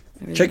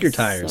 Everything check your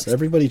tires. sucks.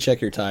 Everybody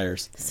check your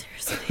tires.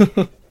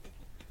 Seriously.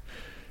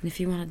 And if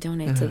you want to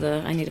donate to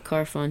the I Need a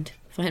Car Fund,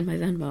 find my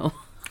Venmo.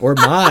 Or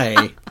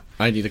my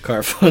I Need a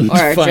Car Fund.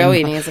 Or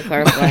Joey needs a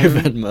car fund.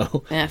 My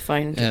Venmo. Yeah,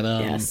 find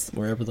yes.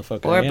 Wherever the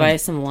fuck or I am. buy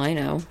some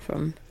lino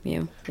from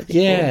you.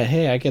 Yeah, cool.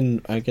 hey, I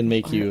can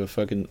make you a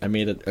fucking... I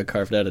made a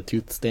carved out a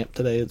tooth stamp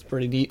today. It's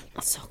pretty neat.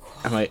 That's so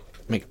cool. I might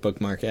make a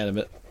bookmark out of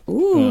it.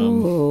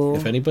 Ooh.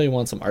 If anybody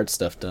wants some art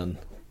stuff done,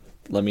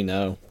 let me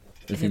know.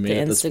 If you made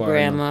it this far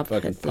in the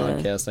fucking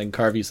podcast, I can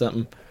carve you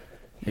something.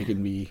 It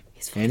can be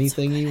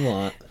anything you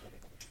want.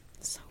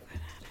 So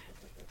good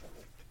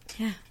at it.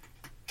 Yeah.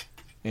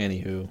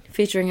 Anywho.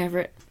 Featuring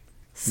Everett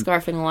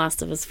scarfing the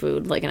last of his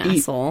food like an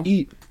asshole.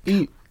 Eat.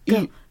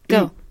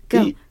 Go.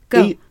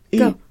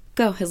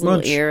 His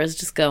little ear is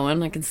just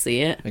going. I can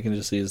see it. I can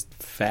just see his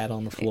fat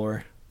on the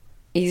floor.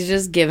 He's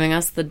just giving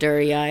us the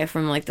dirty eye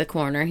from, like, the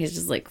corner. He's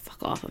just like,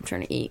 fuck off, I'm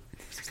trying to eat.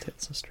 His tail's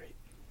so straight.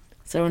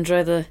 So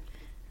enjoy the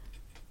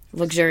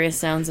luxurious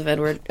sounds of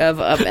Everett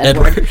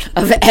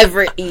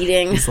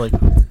eating. He's like...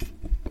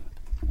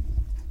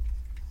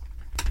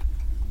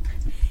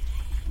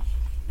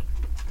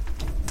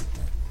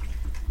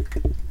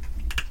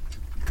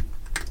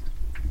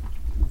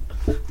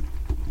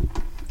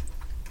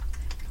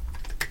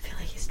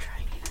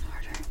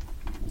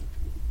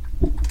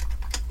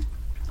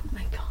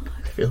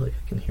 I feel like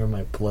I can hear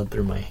my blood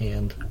through my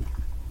hand.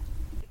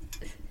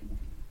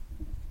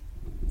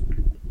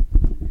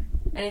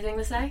 Anything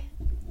to say?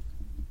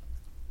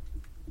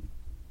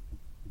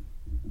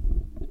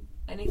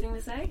 Anything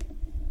to say?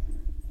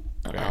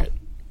 Alright.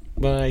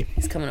 Bye.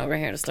 He's coming over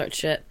here to start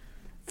shit.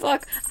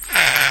 Fuck.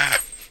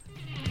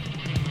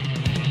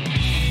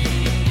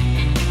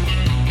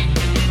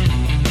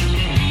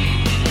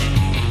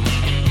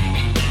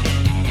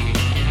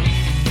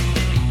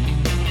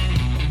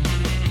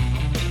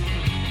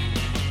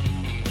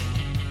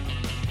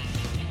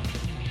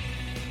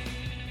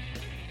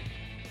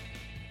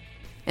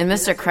 And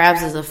Mr.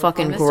 Krabs is a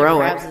fucking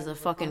grower.